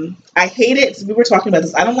 I hate it. We were talking about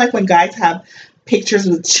this. I don't like when guys have pictures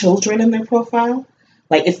with children in their profile.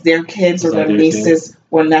 Like it's their kids or their nieces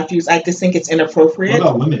or nephews. I just think it's inappropriate. What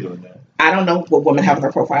about women doing that? I don't know what women have in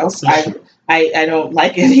their profiles. I don't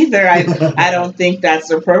like it either. I don't think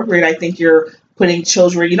that's appropriate. I think you're putting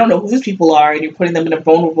children, you don't know who these people are, and you're putting them in a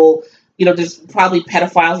vulnerable, there's probably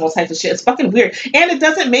pedophiles and all types of shit. It's fucking weird. And it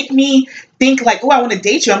doesn't make me think like, oh, I want to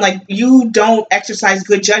date you. I'm like, you don't exercise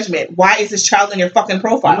good judgment. Why is this child in your fucking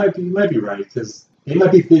profile? You might be right, because they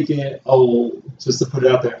might be thinking, oh, just to put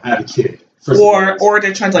it out there, I have a kid. Or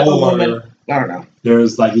they're trying to like a woman. I don't know.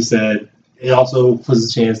 There's, like you said, it also puts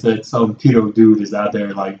a chance that some pedo dude is out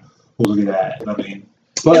there like, oh, look at that. I mean,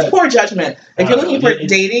 but it's poor judgment. If you're looking for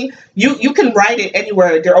dating, you can write it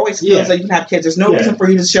anywhere. There are always skills that you can have kids. There's no reason for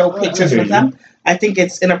you to show pictures with them. I think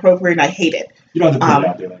it's inappropriate and I hate it. You don't have to put it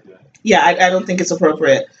out there like that. Yeah, I don't think it's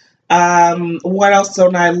appropriate. What else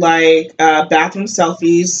don't I like? Bathroom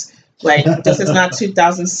selfies. Like, this is not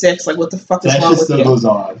 2006. Like, what the fuck is wrong with you? That shit still goes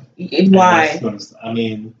on. Why?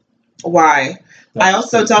 Why? I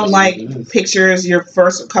also don't like pictures, your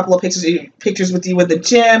first couple of pictures with you in the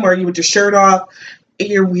gym or you with your shirt off.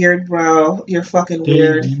 You're weird, bro. You're fucking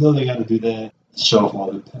weird. You know they gotta do that. Show off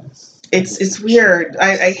all the pets. It's weird.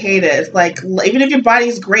 I hate it. It's like, even if your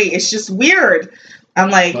body's great, it's just weird. I'm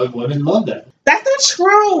like... But women love that. That's not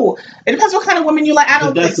true. It depends what kind of women you like. I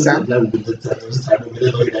don't think so. That's the type of women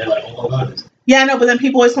they look at like, oh my god. Yeah, I know, but then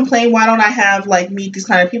people always complain, why don't I have, meet these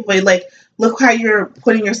kind of people? Like, look how you're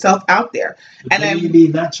putting yourself out there. And then you be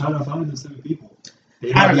not trying to find those type of people.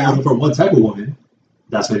 They might be looking for one type of woman.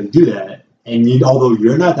 That's why they do that. And although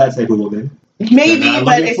you're not that type of woman, maybe,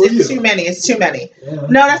 but it's too many. It's too many. Yeah.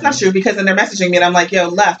 No, that's not true because then they're messaging me and I'm like, yo,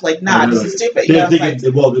 left. Like, nah, this is stupid. They're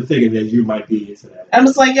thinking that you might be into that. I'm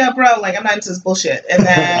just like, yo, bro, like, I'm not into this bullshit. And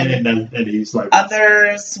then and he's like,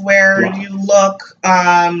 others where you look,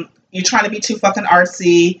 you're trying to be too fucking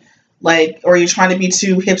artsy, or you're trying to be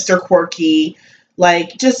too hipster quirky.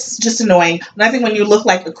 Just annoying. And I think when you look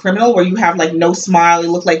like a criminal where you have no smile,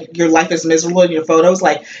 you look like your life is miserable in your photos.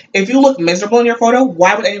 If you look miserable in your photo,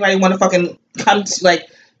 why would anybody want to fucking come to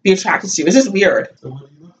be attracted to you? It's just weird. So what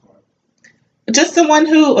do you look for? Just someone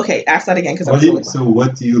who, okay, ask that again because I was really So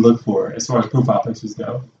what do you look for as far as profile pictures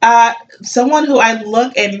go? Someone who I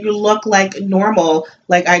look and you look like normal.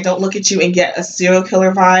 Like I don't look at you and get a serial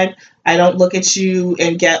killer vibe. I don't look at you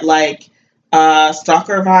and get like a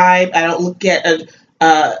stalker vibe. I don't look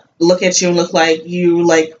at you and look like you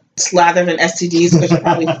like slathered in STDs because you're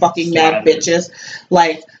probably fucking mad bitches.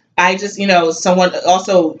 Like I just, someone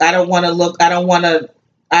also, I don't want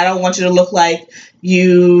you to look like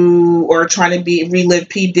you are trying to relive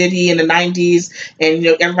P. Diddy in the 90s and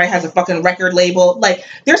everybody has a fucking record label. Like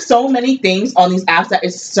there's so many things on these apps that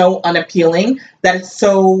is so unappealing that it's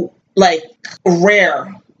so like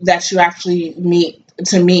rare that you actually meet,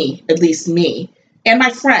 to me, at least me. And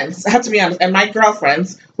my friends, I have to be honest, and my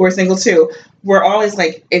girlfriends who are single too, we're always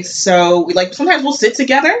like, it's so, like sometimes we'll sit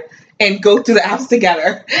together and go through the apps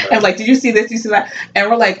together. And like, did you see this? Did you see that? And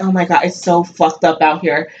we're like, oh my God, it's so fucked up out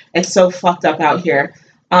here. It's so fucked up out here.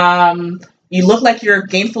 You look like you're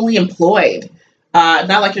gainfully employed. Not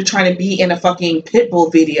like you're trying to be in a fucking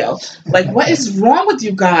Pitbull video. Like, what is wrong with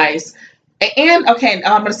you guys? And okay,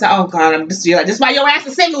 I'm gonna say, oh God, I'm just like, this is why your ass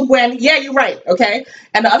is single, Gwen. Yeah, you're right. Okay.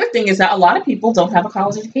 And the other thing is that a lot of people don't have a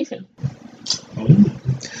college education.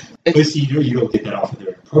 But see, you don't get that off of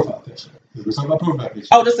their profile picture. We're talking about profile picture.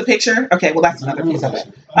 Oh, just a picture? Okay, well, that's another piece of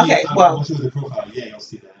it. Okay, well. Once you do the profile, yeah, you'll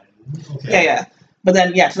see that. Okay. Yeah. But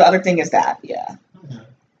then, so the other thing is that, yeah. Okay.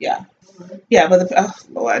 Yeah. Right. Yeah, but oh,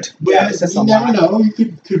 Lord. But yeah, it's just you never know.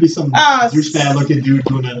 You could be some douchebag looking dude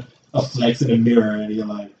doing a flex in the mirror, and you're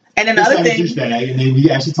like, and then the other thing. Douchebag, and then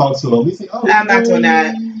we actually talk to him. We say, oh, I'm not doing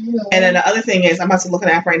that. And then the other thing is, I'm about to look at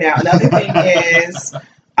an app right now. Another thing is,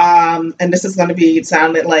 and this is going to be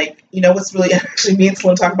sounding like, what's really actually me and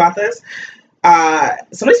Slim talk about this.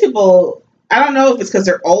 Some of these people, I don't know if it's because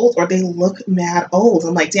they're old or they look mad old.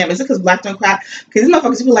 I'm like, damn, is it because black don't crack? Because these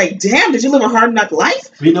motherfuckers be like, damn, did you live a hard enough life?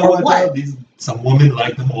 You know what? Some women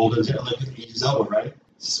like them older, like ages over, right?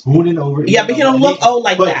 Swooning over. Yeah, but you don't look old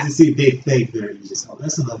like that. But you see, they think they're ages old.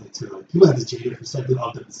 That's another thing too. Like people have this jaded perspective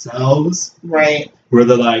of themselves, right? Where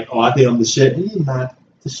they're like, oh, I think I'm the shit, and you're not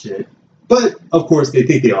the shit. But of course, they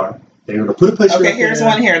think they are. They're gonna put a picture. Okay, here's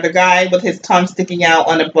one here. The guy with his tongue sticking out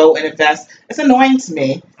on a boat in a vest. It's annoying to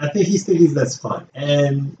me. I think he's thinking that's fun,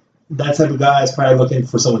 and that type of guy is probably looking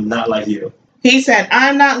for someone not like you. He said,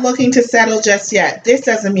 "I'm not looking to settle just yet. This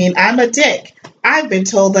doesn't mean I'm a dick. I've been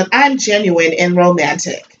told that I'm genuine and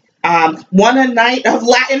romantic. Want a night of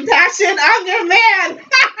Latin passion? I'm your man."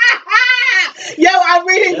 Yo, I'm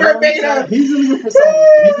reading verbatim. He's looking for something.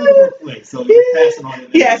 He's looking for a flick, so he's passing on it.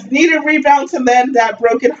 Yes, need a rebound to mend that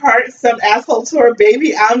broken heart. Some asshole tour,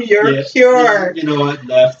 baby. I'm your cure. You know what?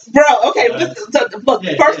 Left. Bro, okay. Look,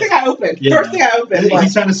 first thing I opened.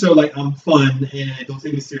 He's trying to show, like, I'm fun and don't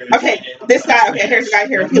take me serious. Okay, this guy, here's the guy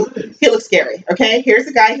here. He looks scary, okay? Here's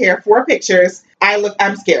the guy here. 4 pictures.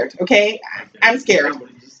 I'm scared, okay? I'm scared.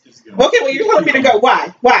 Okay, well, you're telling me to go.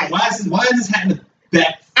 Why? Why is this happening?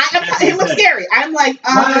 He looks scary. I'm like,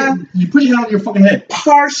 you put your hand on your fucking head.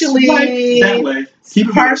 Partially. That way.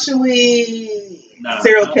 Partially.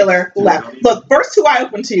 Serial killer left. Look, first 2 I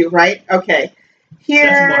opened to you, right? Okay.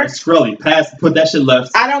 Here. That's Mark Scully. Put that shit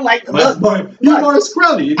left. I don't like. You're Mark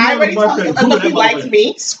Scully. I already told you. Look, he liked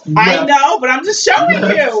me. I know, but I'm just showing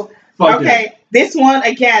you. Okay. This one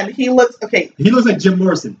again. He looks okay. He looks like Jim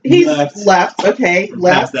Morrison. He's left. Okay,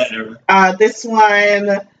 left. Past that era. This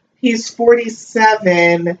one. He's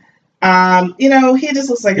 47. He just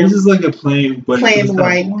looks like a plain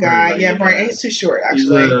white guy. Yeah, Brian. He's too short.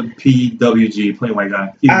 Actually, he's a PWG, plain white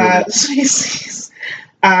guy.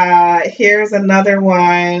 Here's another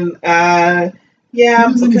one. Yeah,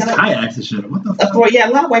 kayaks and shit. What the fuck? Yeah,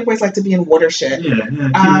 a lot of white boys like to be in water shit.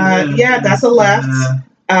 Yeah, that's a left.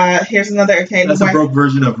 Here's another. Okay, that's a broke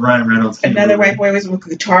version of Ryan Reynolds. Another white boy was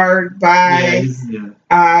guitar by.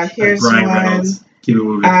 Here's Ryan one. Reynolds. Keep it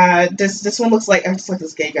moving. This one looks like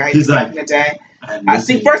this gay guy he's back in the day.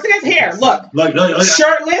 See, first thing is hair. Look,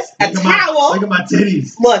 shirtless, a towel. Look at my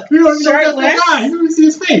titties. Look, shirtless. You don't see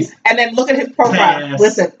his face. And then look at his profile.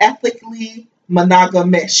 Listen, ethically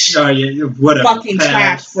monogamish. Oh yeah, whatever. Fucking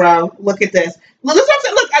trash, bro. Look at this. Look, this what I'm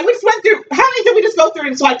saying. Look, we just went through. How many did we just go through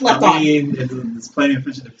and swipe left off? It's plenty of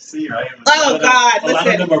fish in the sea, right? Oh God, listen. A lot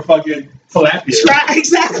of them are fucking tilapia.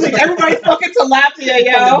 Exactly. Everybody's fucking tilapia,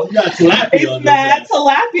 yo. You got tilapia. It's mad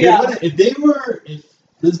tilapia. If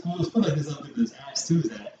this was put like this up in this apps too,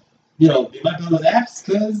 that they might be on those apps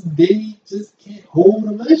because they just can't hold a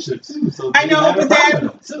relationship too. So I know,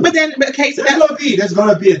 but then, okay, so there's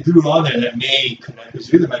gonna be a dude on there that may connect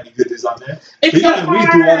with you. There might be good dudes on there. It's so hard.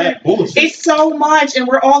 Read through all that bullshit. It's so much, and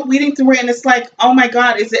we're all reading through it, and it's like, oh my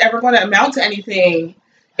God, is it ever going to amount to anything?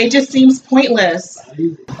 It just seems pointless.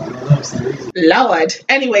 Lord.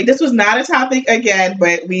 Anyway, this was not a topic again,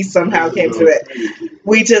 but we somehow came to it.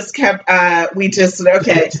 We just kept, okay.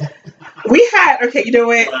 You know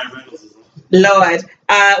what? Lord.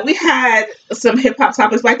 We had some hip hop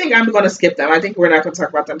topics, but I think I'm going to skip them. I think we're not going to talk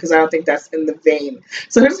about them because I don't think that's in the vein.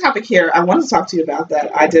 So here's a topic here. I wanted to talk to you about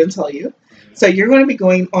that. I didn't tell you. So you're going to be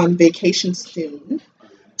going on vacation soon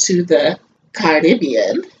to the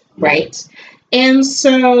Caribbean, right? And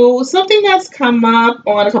so something that's come up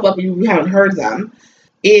on a couple of you who haven't heard them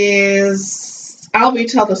is, I'll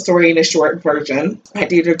retell the story in a short version. I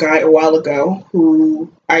dated a guy a while ago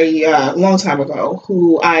long time ago,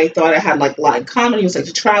 who I thought I had like a lot in common. He was like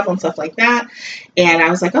to travel and stuff like that. And I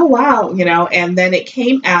was like, oh, wow, and then it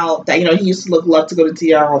came out that, he used to love to go to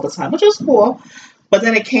DR all the time, which was cool. But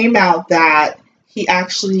then it came out that he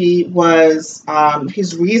actually was,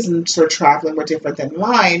 his reasons for traveling were different than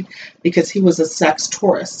mine because he was a sex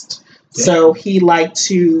tourist. Yeah. So he liked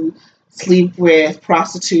to sleep with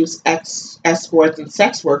prostitutes, escorts, and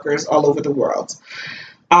sex workers all over the world.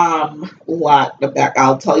 I'll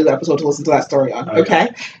tell you the episode to listen to that story on. Okay.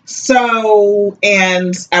 So,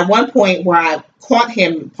 and at one point where I caught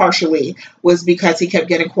him partially was because he kept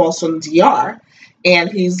getting calls from DR.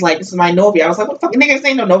 And he's like, this is my novia. I was like, what the fuck, niggas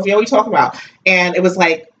ain't no novia. What are you talking about? And it was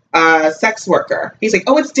like a sex worker. He's like,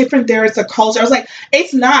 oh, it's different there. It's a culture. I was like,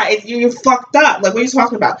 it's not. You're fucked up. Like, what are you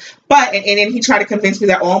talking about? But, and then he tried to convince me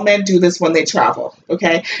that all men do this when they travel.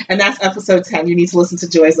 Okay. And that's episode 10. You need to listen to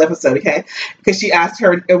Joy's episode. Okay. Because she asked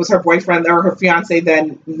her, it was her boyfriend or her fiance,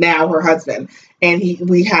 then now her husband. And he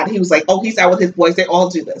was like, oh, he's out with his boys. They all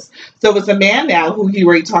do this. So it was a man now who he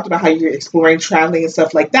already talked about how you're exploring traveling and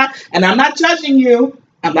stuff like that. And I'm not judging you.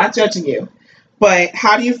 But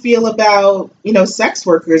how do you feel about, sex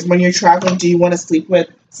workers when you're traveling? Do you want to sleep with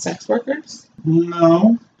sex workers?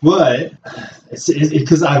 No, but it's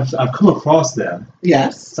because I've come across them.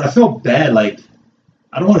 Yes. So I feel bad. Like,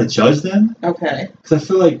 I don't want to judge them. Okay. Because I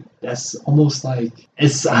feel like that's almost like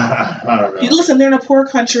it's. I don't know. Listen, they're in a poor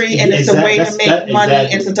country, and it's a way to make money.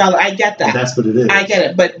 Exactly. It's a dollar. I get that. That's what it is. I get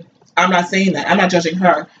it, but I'm not saying that. I'm not judging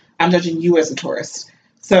her. I'm judging you as a tourist.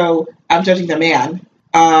 So I'm judging the man.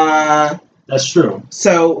 That's true.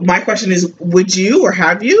 So my question is, would you, or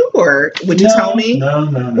have you, or would you tell me?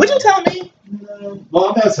 No. Would you tell me? No. Well,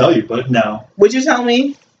 I'm gonna tell you, but no. Would you tell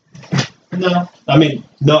me? No. I mean,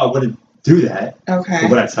 no, I wouldn't do that. Okay. But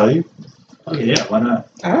would I tell you? Okay, yeah, why not?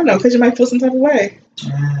 I don't know, because you might feel some type of way.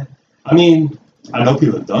 I mean, I know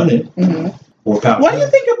people have done it. Mm-hmm. What do you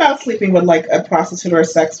think about sleeping with like a prostitute or a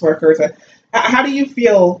sex worker? How do you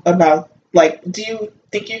feel about, like, do you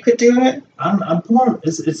think you could do it? I'm more.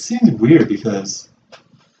 It seems weird because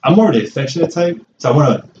I'm more the affectionate type, so I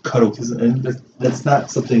want to cuddle, and that's not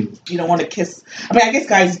something you don't want to kiss. I mean, I guess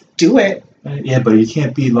guys do it. Yeah, but you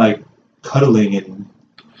can't be like cuddling and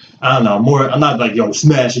I don't know. I'm not like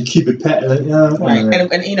smash and keep it pat.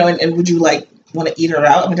 Right, and would you like want to eat her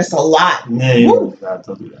out? I mean, that's a lot. No,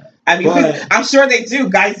 don't do that. I mean, but, I'm sure they do.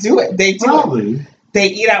 Guys do it. They do. Probably. It. They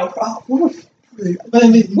eat out. Oh, but I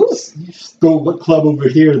mean, you just go what club over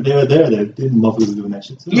here, there. Then motherfuckers doing that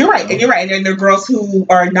shit too. You're right, and you're right. And there are girls who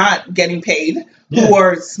are not getting paid, who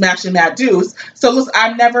are smashing that dudes. So listen,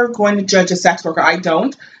 I'm never going to judge a sex worker. I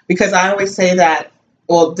don't, because I always say that.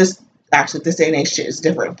 Well, this day and age shit is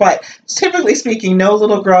different. But typically speaking, no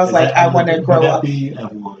little girls I want to grow up.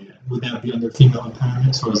 Would that be under female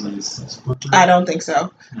empowerment, or is it a sex worker? I don't think so.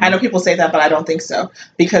 Mm-hmm. I know people say that, but I don't think so.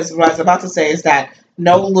 Because what I was about to say is that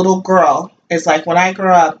no little girl is like, when I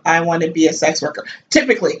grow up, I want to be a sex worker.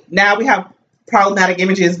 Typically. Now we have problematic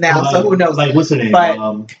images now, so who knows? Like, what's her name? But,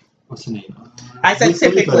 what's her name? I said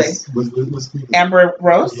typically. What's Amber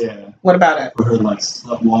Rose? Yeah. What about it? For her, like,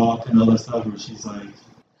 slut walk and all that stuff, where she's like...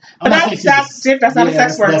 But that's not a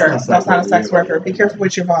sex worker. That's not a sex worker. Be careful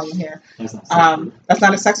with your volume here. That's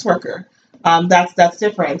not a sex worker. That's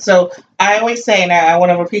different. So I always say, and I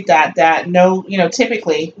want to repeat that no,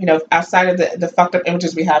 typically, outside of the fucked up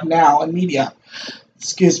images we have now in media,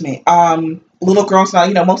 excuse me, little girls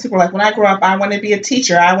now, most people are like, when I grow up, I want to be a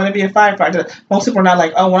teacher. I want to be a firefighter. Most people are not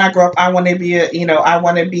like, oh, when I grow up, I want to be I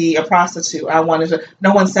want to be a prostitute.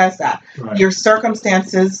 No one says that. Right. Your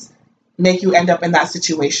circumstances make you end up in that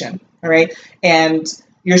situation, all right? And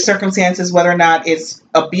your circumstances, whether or not it's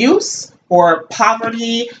abuse or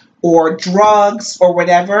poverty or drugs or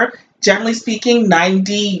whatever, generally speaking,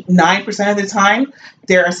 99% of the time,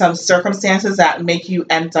 there are some circumstances that make you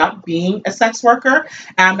end up being a sex worker.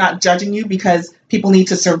 And I'm not judging you, because people need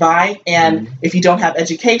to survive. And if you don't have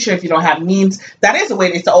education, if you don't have means, that is a way.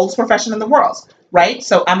 It's the oldest profession in the world, right?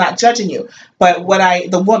 So I'm not judging you. But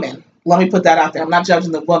the woman, Let me put that out there. I'm not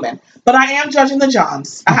judging the woman, but I am judging the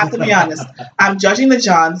Johns. I have to be honest. I'm judging the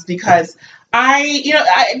Johns because it's, I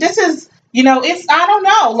don't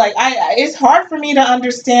know. Like, it's hard for me to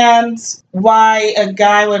understand why a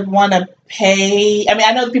guy would want to pay. I mean,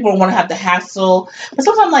 I know that people want to have the hassle, but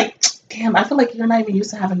sometimes I'm like, damn, I feel like you're not even used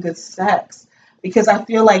to having good sex, because I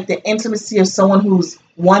feel like the intimacy of someone who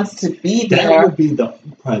wants to be there. That would be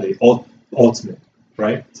probably the ultimate,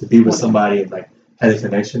 right? To be with somebody and like have a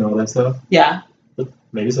connection, all that stuff. Yeah. But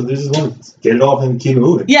maybe some dudes just want to get it off and keep it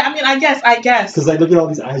moving. Yeah, I mean, I guess. Because like, look at all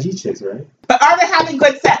these IG chicks, right? But are they having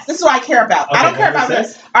good sex? This is what I care about. Okay, I don't care about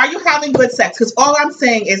this. Are you having good sex? Because all I'm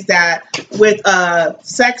saying is that with a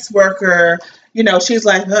sex worker, she's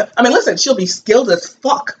like, I mean, listen, she'll be skilled as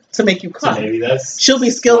fuck to make you come. So maybe she'll be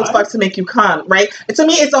skilled as fuck to make you come, right? And to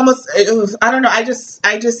me, it's almost, I don't know. I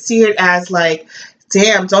just see it as like,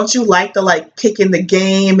 damn, don't you like the like kick in the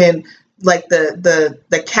game and like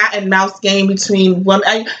the cat and mouse game between women?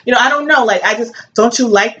 I don't know. Like, don't you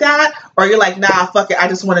like that? Or you're like, nah, fuck it, I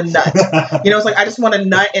just want to nut. It's like, I just want to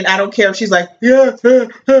nut, and I don't care if she's like, yeah,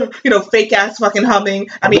 fake ass fucking humming.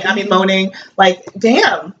 I mean moaning. Like,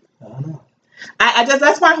 damn. I don't know. I just,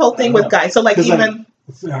 that's my whole thing with guys. So like, even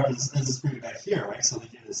let's just bring it back here, right? So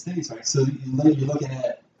like in the States, right? So you're looking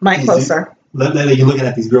at Mike closer. You're looking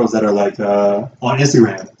at these girls that are like on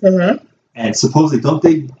Instagram. Mm-hmm. And supposedly,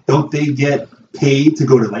 don't they get paid to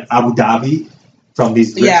go to like Abu Dhabi from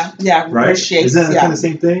these rich, right? Rich sheiks, Isn't that kind of the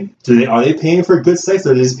same thing? Are they paying for good sex,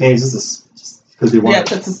 or are they just paying just because they want? Yeah,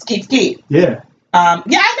 because it's skeet. Yeah. Yeah,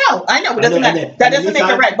 I know. But that doesn't make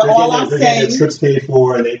it right. But all I'm saying, their trips paid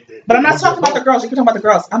for. But I'm not talking about the girls. You can talk about the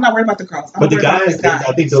girls. I'm not worried about the girls. But the guys,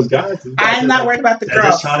 I think those guys. I'm not worried about the girls.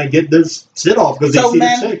 They're just trying to get their shit off because they see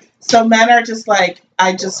the chick. So men are just like,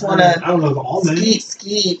 I just want to. I don't know if all men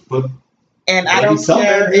skeet. But and I don't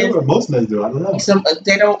care if or most men do. I don't know.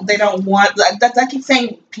 They don't want. I keep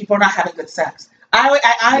saying people are not having good sex. I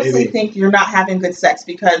honestly think you're not having good sex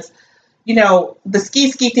because, the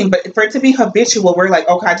ski thing. But for it to be habitual, we're like,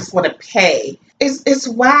 okay, I just want to pay. It's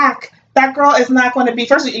whack. That girl is not going to be.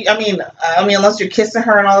 First, I mean, unless you're kissing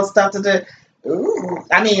her and all this stuff.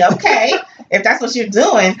 I mean, okay, if that's what you're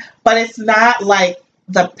doing, but it's not like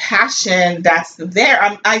the passion that's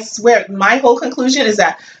there. I swear, my whole conclusion is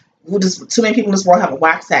that too many people in this world have a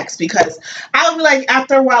whack sex, because I would be like,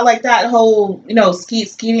 after a while, like that whole,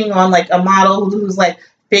 skeeting on like a model who's like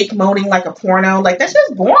fake moaning like a porno, like that's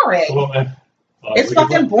just boring. It's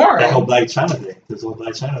fucking boring. That whole Black China thing. This whole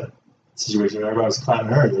Black China situation, everybody was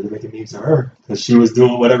clowning her. They were making memes of her because she was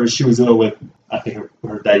doing whatever she was doing with, I think,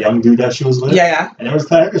 that young dude that she was with. Yeah. And it was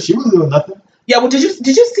clowning her because she wasn't doing nothing. Yeah. Well, did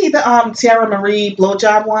you see the Tiara Marie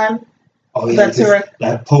blowjob one? Oh yeah,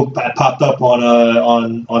 that popped up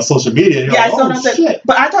on social media. Yeah, like, I saw that.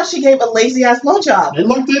 But I thought she gave a lazy ass blowjob. It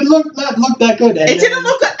looked that good. It didn't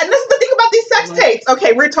look good. And this is the thing about these sex tapes.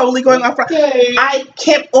 Okay, we're totally going off. I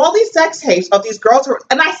kept all these sex tapes of these girls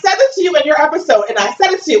and I said it to you in your episode, and I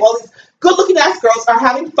said it to you. All these good looking ass girls are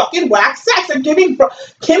having fucking whack sex and giving.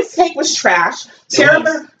 Kim's tape was trash. Tiara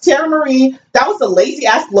Marie, that was a lazy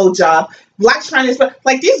ass blowjob. Black China,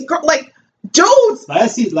 like these girls, like. Dudes, I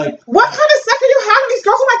see. Like, what kind of sex are you having? These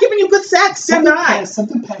girls are not giving you good sex. They're not.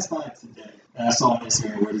 Something passed by today, and I saw on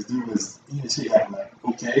Instagram where this dude was eating shit. I'm like,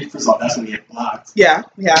 okay, first of all, that's gonna get blocked. Yeah.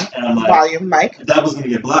 And I'm like, volume, Mike. That was gonna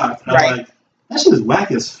get blocked. And I'm like, that shit is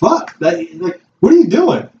whack as fuck. Like, what are you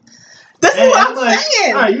doing? This is what I'm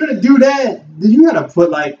saying. All right, you're gonna do that. You gotta put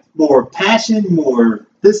like more passion, more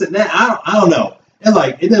this and that. I don't know. And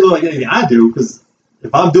like, it didn't look like anything I do, because if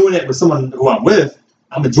I'm doing it with someone who I'm with,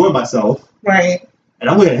 I'm enjoying myself. Right. And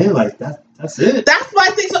I'm looking at him like, that's it. That's my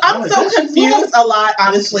thing. So I'm so confused a lot,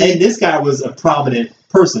 honestly. And this guy was a prominent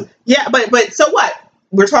person. Yeah, but so what?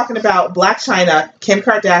 We're talking about Blac Chyna, Kim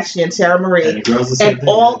Kardashian, Tiara Marie, and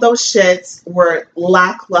all those shits were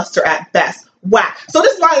lackluster at best. Wow. So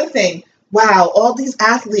this is my other thing. Wow, all these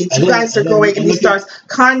athletes, you guys are going, and these stars,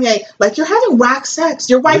 Kanye, like, you're having whack sex.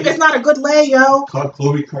 Your wife is not a good lay, yo.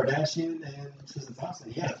 Khloe Kardashian and Tristan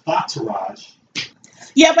Thompson. He had a entourage.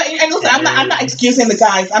 Yeah, but and listen, I'm not excusing the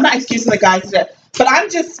guys. I'm not excusing the guys today. But I'm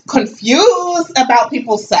just confused about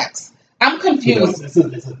people's sex. I'm confused. It's a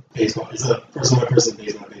baseball. It's a person-by-person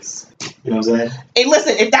baseball base. You know what I'm saying? Hey,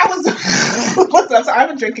 listen, if that was listen, I'm sorry, I've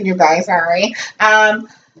been drinking, you guys. Sorry.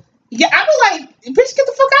 Yeah, I was like, bitch, get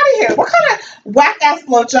the fuck out of here. What kind of whack ass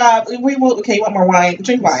blowjob? We will. Okay, you want more wine?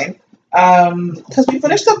 Drink wine. Because we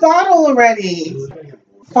finished the bottle already.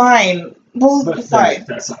 Fine. Well, fine.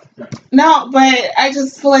 No, but I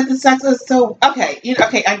just feel like the sex is so okay. You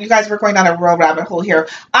guys were going down a real rabbit hole here.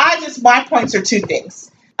 My points are two things.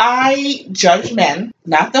 I judge men,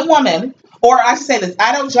 not the woman, or I should say this,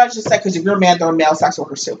 I don't judge the sex, because if you're a man, there are male sex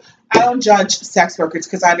workers too. I don't judge sex workers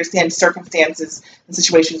because I understand circumstances and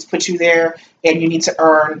situations put you there, and you need to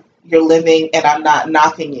earn your living, and I'm not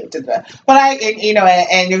knocking you. But and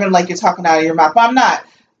you're gonna you're talking out of your mouth, but I'm not.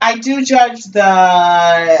 I do judge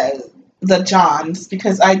the Johns,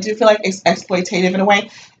 because I do feel like it's exploitative in a way,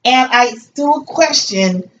 and I still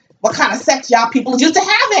question what kind of sex y'all people used to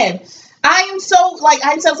having. I'm so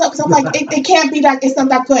because I'm like it can't be that, it's not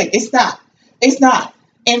that good. It's not.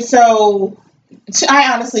 And so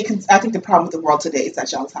I honestly, I think the problem with the world today is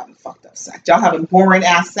that y'all is having fucked up sex. Y'all having boring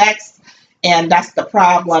ass sex, and that's the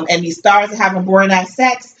problem. And these stars are having boring ass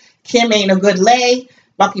sex. Kim ain't a good lay.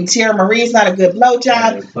 Fucking Tierra Marie's not a good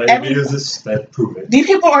blowjob. That prove it. These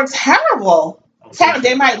people are terrible.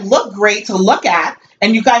 They might look great to look at,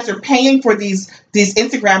 and you guys are paying for these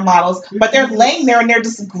Instagram models, but they're laying there and they're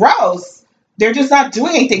just gross. They're just not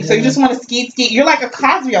doing anything. So you just want to skeet. You're like a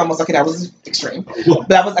Cosby almost. Okay, that was extreme. But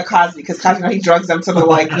that was a Cosby, because Cosby, he drugs them to the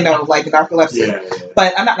narcolepsy. Yeah.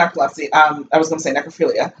 But I'm not narcolepsy. I was going to say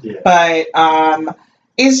necrophilia. Yeah. But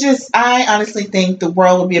it's just, I honestly think the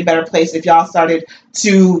world would be a better place if y'all started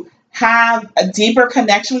to have a deeper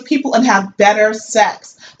connection with people and have better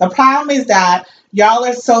sex. The problem is that y'all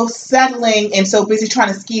are so settling and so busy trying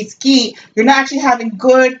to skeet. You're not actually having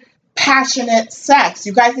good, passionate sex.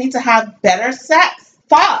 You guys need to have better sex.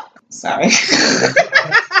 Fuck. Sorry.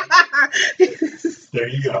 There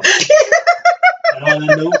you go. And on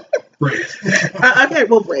that note, break. Okay,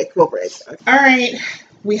 we'll break. All right.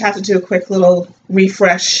 We have to do a quick little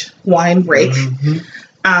refresh wine break. Mm-hmm.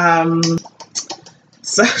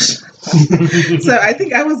 So I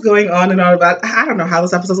think I was going on and on about, I don't know how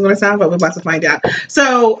this episode's going to sound, but we're about to find out.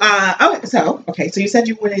 So you said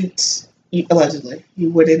you wouldn't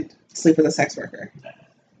sleep with a sex worker.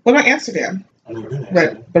 What about Amsterdam? I've never been to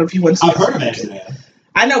Amsterdam. But if you went to I've heard of Amsterdam.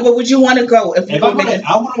 I know, but would you want to go? I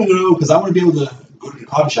want to go because I want to be able to go to the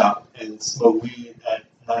coffee shop and smoke weed at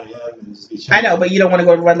 9 a.m. and just be chilling. I know, but you don't want to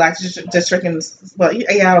go to Red Light District and, well,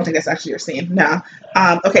 yeah, I don't think that's actually your scene. No.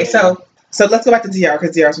 Okay, so let's go back to DR,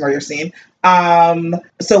 because DR is more your scene.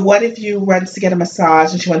 So what if you went to get a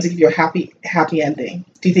massage and she wanted to give you a happy ending?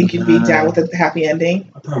 Do you think you'd be down with a happy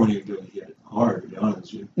ending? I probably wouldn't even get it hard, to be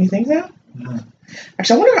honest with you. You think so? Yeah.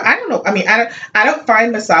 Actually, I don't know. I mean, I don't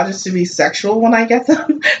find massages to be sexual when I get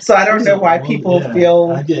them, so I don't know why people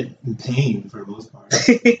feel. I get pain for the most part.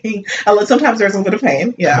 Sometimes there's a little bit of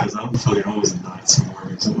pain. Yeah. Because I'm fucking always a night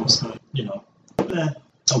somewhere, so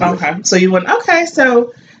Okay, so you wouldn't. Okay,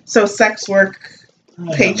 so sex work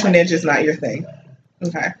patronage is not your thing.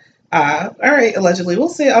 Okay. All right, allegedly. We'll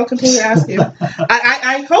see. I'll continue to ask you.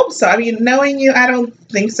 I hope so. I mean, knowing you, I don't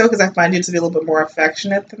think so, because I find you to be a little bit more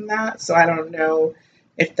affectionate than that. So I don't know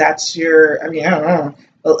if that's your, I don't know.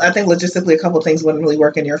 Well, I think logistically a couple of things wouldn't really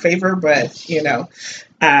work in your favor, but,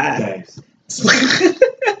 Thanks.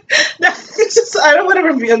 I don't want to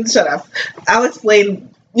reveal. Shut up. I'll explain.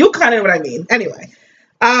 You kind of know what I mean. Anyway.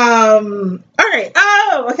 All right.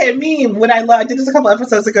 Oh, okay. Meme. What I did this a couple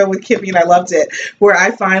episodes ago with Kippy, and I loved it, where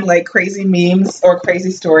I find crazy memes or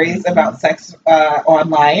crazy stories about sex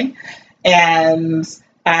online. And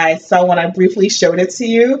I saw one. I briefly showed it to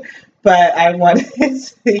you, but I wanted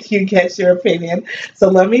to get your opinion. So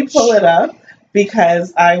let me pull it up,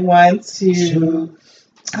 because I want to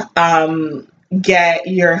get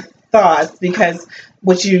your thoughts, because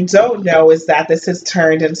what you don't know is that this has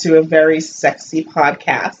turned into a very sexy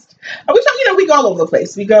podcast. And we go all over the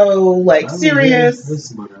place. We go serious. It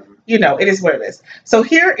is what it is. So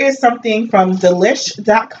here is something from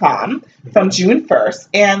Delish.com from June 1st.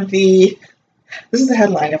 And this is the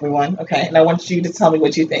headline, everyone. Okay. And I want you to tell me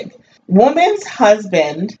what you think. Woman's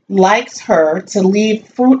husband likes her to leave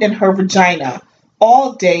fruit in her vagina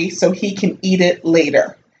all day so he can eat it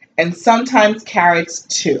later. And sometimes carrots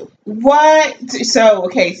too. What? So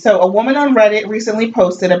a woman on Reddit recently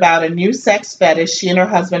posted about a new sex fetish she and her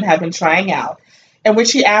husband have been trying out, in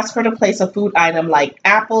which he asked her to place a food item like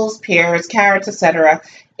apples, pears, carrots, etc.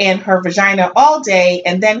 in her vagina all day,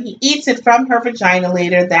 and then he eats it from her vagina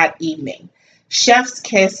later that evening. Chef's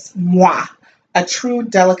kiss, moi. A true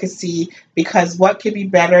delicacy, because what could be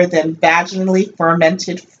better than vaginally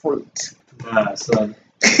fermented fruit? Nah, son.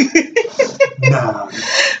 Nah.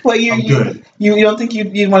 Well, I'm good. You don't think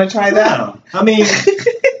you'd want to try that? No. I mean,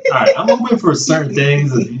 all right, I'm open for certain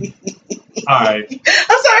things. All right.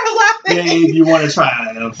 I'm sorry, I'm laughing. Maybe you want to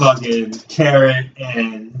try a fucking carrot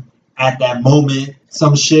and at that moment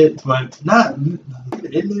some shit, but not in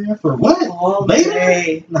there for what? All later?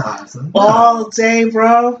 Day. Nah, son. All day,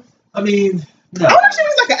 bro. I mean, no. I wonder if it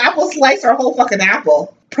was like an apple slice or a whole fucking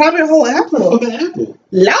apple. Probably a whole apple. Fucking apple.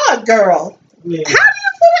 Lord, girl. Man. How do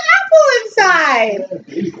you put an apple God.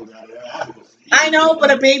 Baby comes out of there. I know, but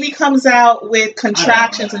a baby comes out with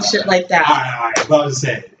contractions and shit like that. All right. But I was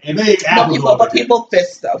saying, but people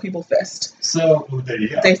fist though. People fist. So there you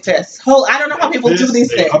go. They fist. I don't know how people do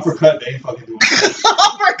these things. Uppercut. They ain't fucking doing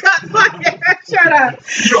uppercut. Shut up.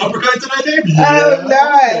 You uppercut tonight, Dave? Oh no!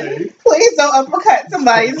 Okay. Please don't uppercut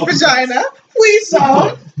somebody's vagina. Please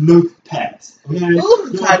don't. No pets. Okay.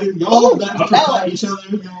 Ooh, y'all uppercut each other.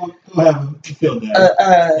 Y'all go have a field day.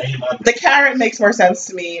 The carrot makes more sense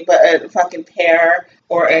to me, but a fucking pear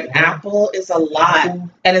or an apple is a lot,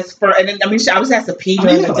 and it's for. And I mean, I was asked to pee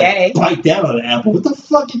during the day. Bite down on an apple. What the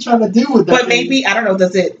fuck you trying to do with that? But maybe I don't know.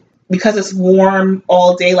 Does it? Because it's warm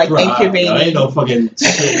all day, like incubating. Ain't no fucking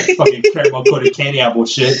shit, fucking caramel coated candy apple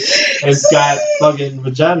shit. It's got fucking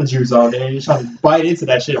vagina juice on there. You're trying to bite into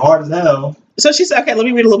that shit hard as hell. So she said, okay, let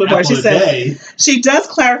me read a little bit more. She said, she does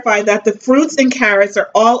clarify that the fruits and carrots are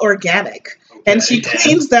all organic. Okay, and she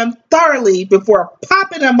cleans them thoroughly before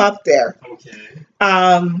popping them up there. Okay.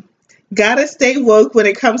 Gotta stay woke when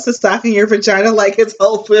it comes to stocking your vagina like it's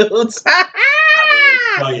Whole Foods.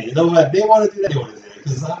 You know what? They want to do that. They want to do that.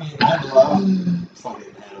 Because, I mean, I know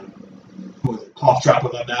fucking cough drop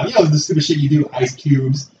with that now. You know the stupid shit you do, ice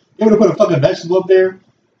cubes. You want to put a fucking vegetable up there?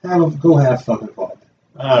 Go have fucking fun.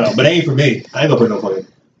 I don't know, but it ain't for me. I ain't gonna put no fucking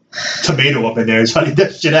tomato up in there and try to get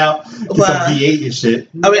that shit out. Get some V8 and shit.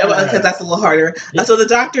 I mean, because that's a little harder. Yeah. So the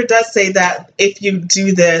doctor does say that if you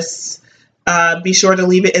do this, be sure to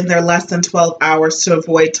leave it in there less than 12 hours to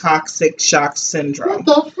avoid toxic shock syndrome.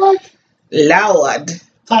 What the fuck? Lord.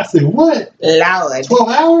 Toxic what? Lord. 12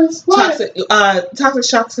 hours? What? Toxic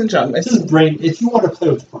shock syndrome. If you want to play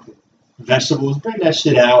with fucking vegetables, bring that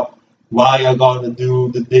shit out while you're going to do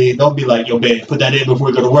the thing. Don't be like, yo, babe, put that in before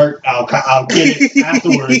we go to work. I'll get it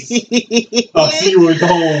afterwards. I'll see you at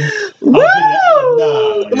home. Woo!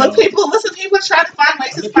 People are trying to find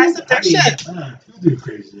ways to spice up their shit. People do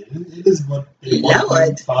crazy. It is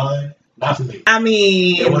fine. Not for me. I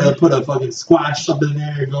mean, they want to put a fucking squash something in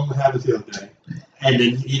there and go have a field day. And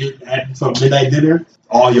then eat it for midnight dinner.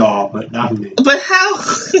 All y'all, but not for me. But how?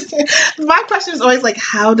 My question is always like,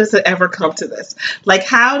 how does it ever come to this? Like,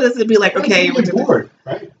 how does it be like, okay, you get bored,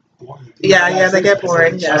 right? Yeah, they get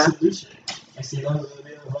bored. Yeah. I see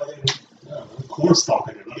corn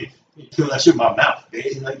stalk in it. Like, you kill that shit in my mouth,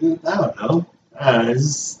 baby. Like, I don't know.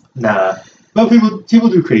 Nah. But people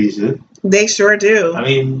do crazy shit. They sure do. I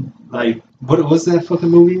mean, like, what was that fucking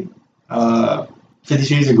movie? 50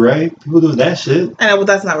 Shades of Grey. People do that shit. I know, but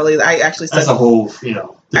that's not really. I actually said that's a whole,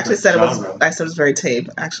 Actually said genre. I said it was very tame.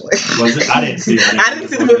 Actually, was it? I didn't see it. I didn't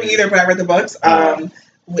see the movie either, but I read the books. I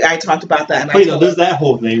talked about that. And there's that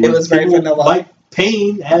whole thing. It was very vanilla. Like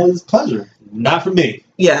pain as pleasure. Not for me.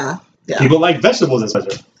 Yeah. People like vegetables as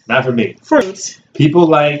pleasure. Not for me. Fruit. People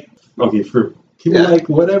like fruit. People like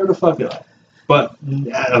whatever the fuck they like. But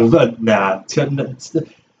nah.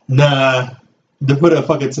 To put a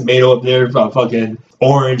fucking tomato up there, a fucking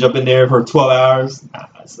orange up in there for 12 hours,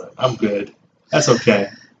 I'm good. That's okay.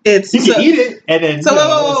 You can eat it, and then So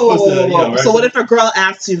what if a girl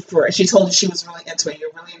asked you for it? She told you she was really into it. You're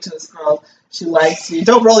really into this girl. She likes you.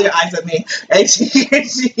 Don't roll your eyes at me. And she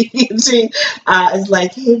is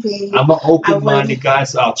like, hey, babe. I'm an open-minded guy,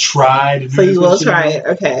 so I'll try to do So you will try it.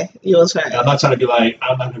 Okay. You will try it. I'm not trying to be like,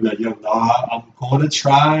 I'm not going to be like, yo, nah, I'm going to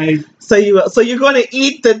try. So you will. So you're going to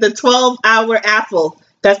eat the 12-hour apple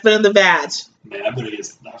that's been in the vag. Man, I'm going to get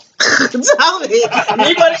stuff. Tell me.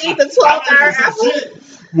 You're going to eat the 12-hour apple?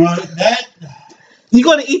 Well, you're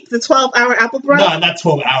going to eat the 12-hour apple, bro? No, not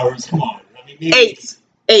 12 hours. Come on. I mean, maybe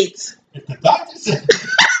 8. If the doctor said,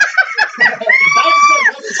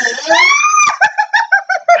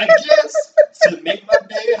 I guess to make my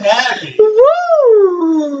day happy.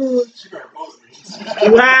 Woo!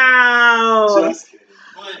 Wow. Just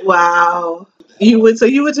kidding. Wow. You would do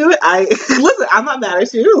it? Listen, I'm not mad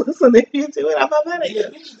at you. Listen, if you do it, I'm not mad at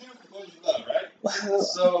you. Wow.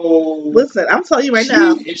 So listen, I'm telling you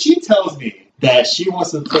now. If she tells me that she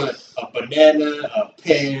wants to put a banana, a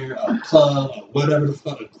pear, a plum, or whatever the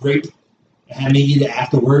fuck, a grape, and have me eat it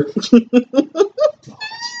after work, just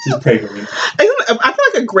pray for me. I feel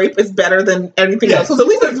like a grape is better than anything else. Because at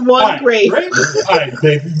least it's one grape. All right,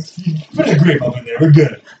 baby. Put a grape up in there. We're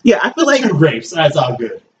good. Yeah, I feel like 2 grapes. That's all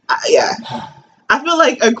good. Yeah. I feel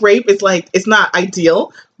like a grape is like, it's not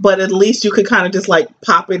ideal, but at least you could kind of just like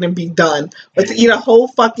pop it and be done. But to eat a whole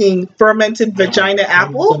fucking fermented vagina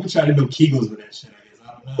apple? I'm trying to do Kegels with that shit, I guess.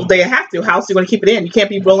 I don't know. Well, they have to. How else are you going to keep it in? You can't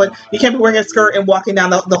be rolling. You can't be wearing a skirt and walking down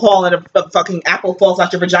the hall and a fucking apple falls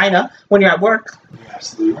out your vagina when you're at work. You're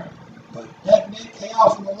absolutely right. But that may pay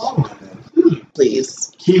off in the long run then.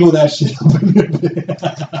 Please. Kegel that shit.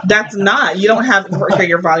 That's not. You don't have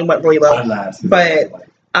your volume went really low. But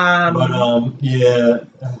yeah.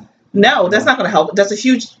 No, that's not going to help. That's a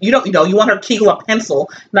huge. You want her to Kegel a pencil,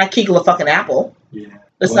 not Kegel a fucking apple. Yeah.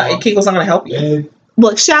 It's not. Kegel's not going to help you.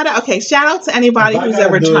 Look, shout out to anybody who's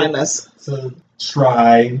ever tried this. To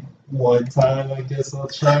try one time, I guess I'll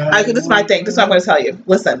try. This is my thing. This is what I'm going to tell you.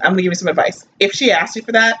 Listen, I'm going to give you some advice. If she asks you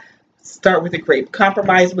for that, start with the grape.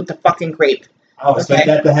 Compromise with the fucking grape. I expect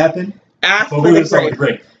that to happen. Ask for the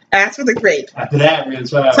grape. Ask for the grape. After that, we're going to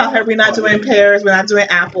try. Tell her we're not doing pears. We're not doing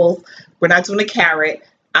apples. We're not doing a carrot.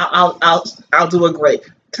 I'll do a grape.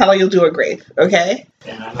 Tell her you'll do a grape. Okay?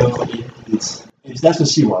 And I know if that's what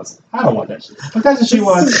she wants. I don't want that shit. If that's what she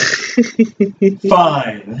wants,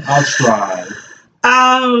 fine. I'll try.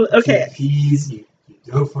 Okay. Peas, you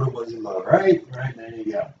do it for the ones you love, right? Right, there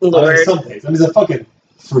you go. Lord. Some days. It's a fucking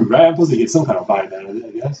fruit, right? I'm supposed to get some kind of vitamin out of it,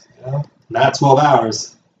 I guess. You know? Not 12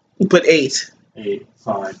 hours. But 8. 8,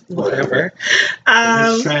 fine. Whatever.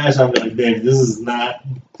 It's trash. I'm like, baby, this is not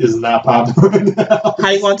popular right now. How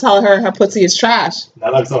you gonna tell her pussy is trash?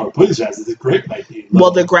 Not like her pussy is trash. It's a grape might be.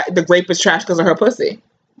 Well, the grape is trash because of her pussy.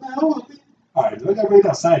 No. All right, do I gotta break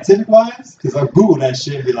down scientific wise? Because I Google that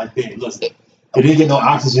shit and be like, babe, listen, it didn't get no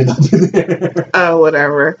oxygen up in there. Oh,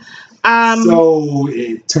 whatever. So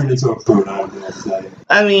it turned into a fruit.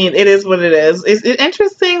 I mean, it is what it is. It's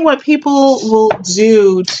interesting what people will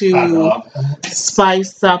do to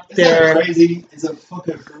spice up their. Crazy. It's a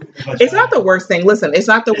fucking fruit. It's not the worst thing. Listen, it's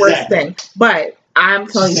not the worst thing. But I'm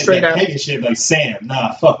telling you straight up. Shit like Sam.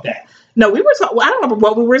 Nah, fuck that. No, we were talking. I don't remember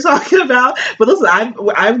what we were talking about, but listen,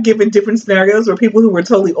 I've given different scenarios where people who were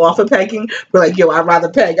totally off of pegging were like, "Yo, I'd rather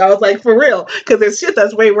peg." I was like, "For real," because there's shit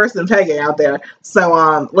that's way worse than pegging out there.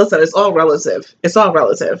 So, listen, it's all relative. It's all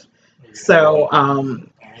relative. So, well,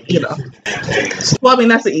 I mean,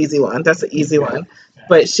 that's an easy one. That's an easy one.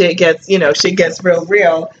 But shit gets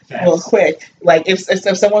real quick. Like if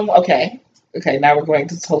someone, okay, now we're going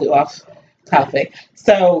to totally off topic.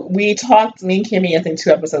 So we talked, me and Kimmy, I think 2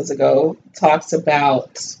 episodes ago, talked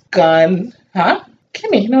about Kimmy,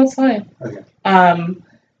 no, it's fine. Okay.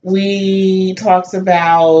 We talked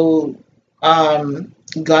about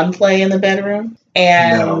gunplay in the bedroom,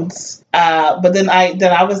 and but then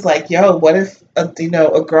I was like, yo, what if a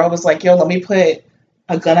girl was like, yo, let me put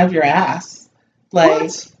a gun up your ass, like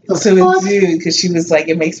to a dude, because she was like,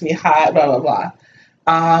 it makes me hot, blah blah blah.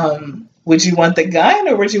 Would you want the gun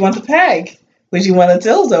or would you want the peg? Would you want a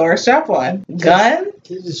dildo or a strap-on? Gun?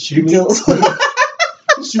 Can you just shoot me?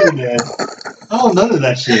 Shoot me, man. I don't know none of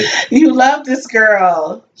that shit. You love this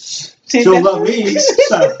girl. She'll love me. She's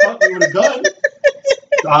trying to fuck me with a gun.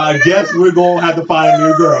 I guess we're going to have to find a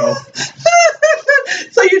new girl.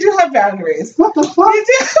 So you do have boundaries. What the fuck?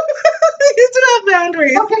 You do have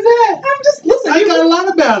boundaries. What is that? I'm just, listen. I got a lot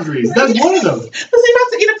of boundaries. That's one of them. But you're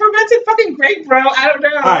about to eat a fermented fucking grape, bro. I don't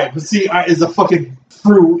know. All right, but see, it's a fucking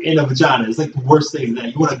fruit in a vagina. It's like the worst thing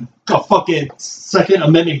that you want a fucking Second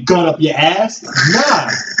Amendment gun up your ass? Nah.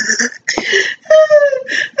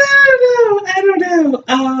 I don't know.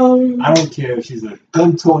 I don't care if she's a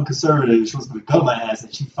gun-toting conservative. She wants to put a gun in my ass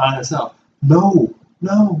and she finds herself. No.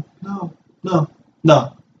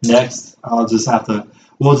 Next, we'll just have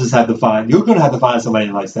to find. You're gonna have to find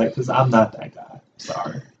somebody like that because I'm not that guy.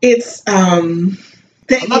 Sorry. It's I'm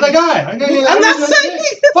not that guy. I'm not saying.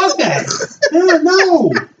 Fuck that.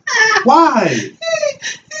 No. Why?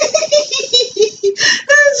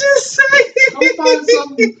 I'm just saying. Go find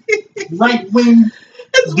some right-wing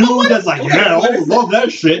dude that's like, yeah, I love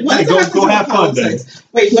that shit. Hey, go have fun then.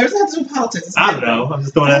 Wait, what does that have to do with politics? I don't know. I'm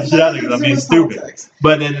just throwing that shit out there because I'm being stupid.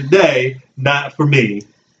 But at the end of the day, not for me.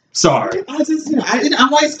 Sorry.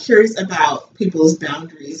 I'm always curious about people's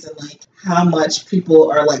boundaries and like how much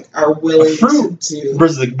people are willing to do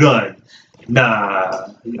versus a gun. Nah.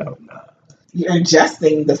 You're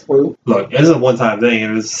ingesting the fruit. Look, it's a one-time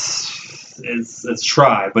thing. It's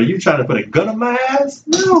tried, but you trying to put a gun in my ass?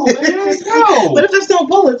 No, man, no. But if there's no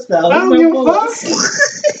bullets, though, I don't give a fuck.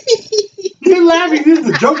 You're laughing. This is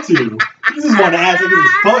a joke to you. You just want to ask if it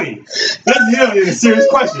was funny. That's a serious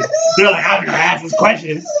question. You're like, I'm gonna ask this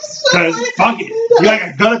question because fuck it. You like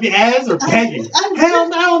a gun up your ass or pegging? Hell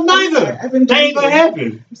no, neither. That ain't gonna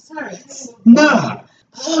happen. I'm sorry. Nah.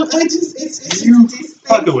 You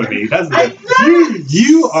fucking with me. That's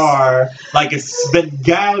you are like a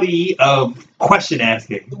Svengali of question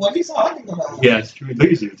asking. What are you talking about? Yeah, it's true.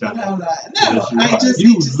 Look at you.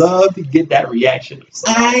 You love to get that reaction.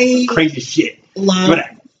 Crazy shit. Love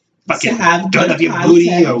to have good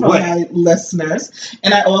content for my listeners,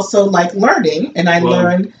 and I also like learning, and I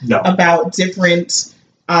learn about different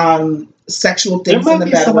sexual things there in the might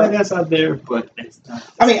be bedroom. somebody that's out there, but it's not.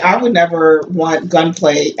 I mean, I would never want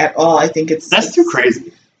gunplay at all. I think that's too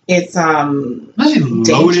crazy. It's imagine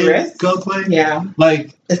dangerous gunplay. Yeah,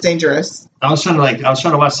 like it's dangerous. I was trying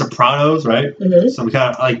to watch Sopranos, right? Mm-hmm. So we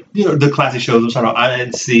kind of like the classic shows. I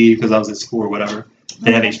didn't see because I was in school or whatever.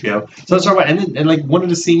 They have HBO. So I was talking about, and like one of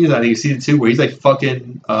the scenes, I think you see it too, where he's like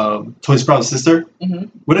fucking Tony Soprano's sister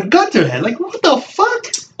with a gun to her head. Like, what the fuck?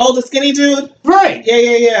 Oh, the skinny dude? Right.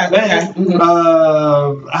 Yeah. Man,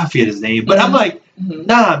 Okay. I forget his name, but I'm like,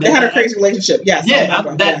 nah, man. They had a crazy relationship. Yes.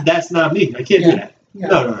 Yeah, that's not me. I can't do that. Yeah.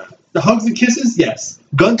 No. The hugs and kisses, yes.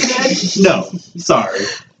 Gun to the head? No. Sorry.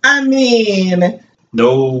 I mean...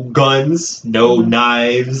 No guns, no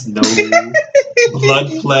knives, no blood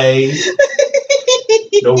play,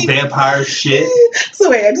 no vampire shit. So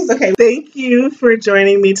wait, okay. Thank you for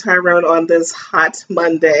joining me, Tyrone, on this hot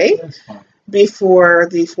Monday before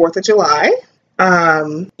the 4th of July.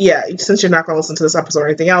 Yeah, since you're not going to listen to this episode or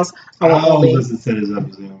anything else, I'll listen to this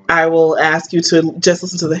episode. I will ask you to just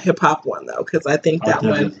listen to the hip hop one though, because I think that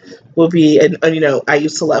one will be, I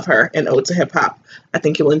used to love her, an ode to hip hop. I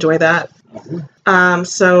think you'll enjoy that.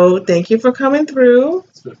 So thank you for coming through.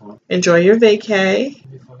 It's been fun. Enjoy your vacay.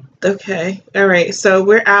 Okay. All right. So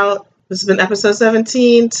we're out. This has been episode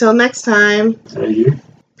 17. Till next time. Thank you.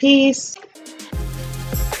 Peace.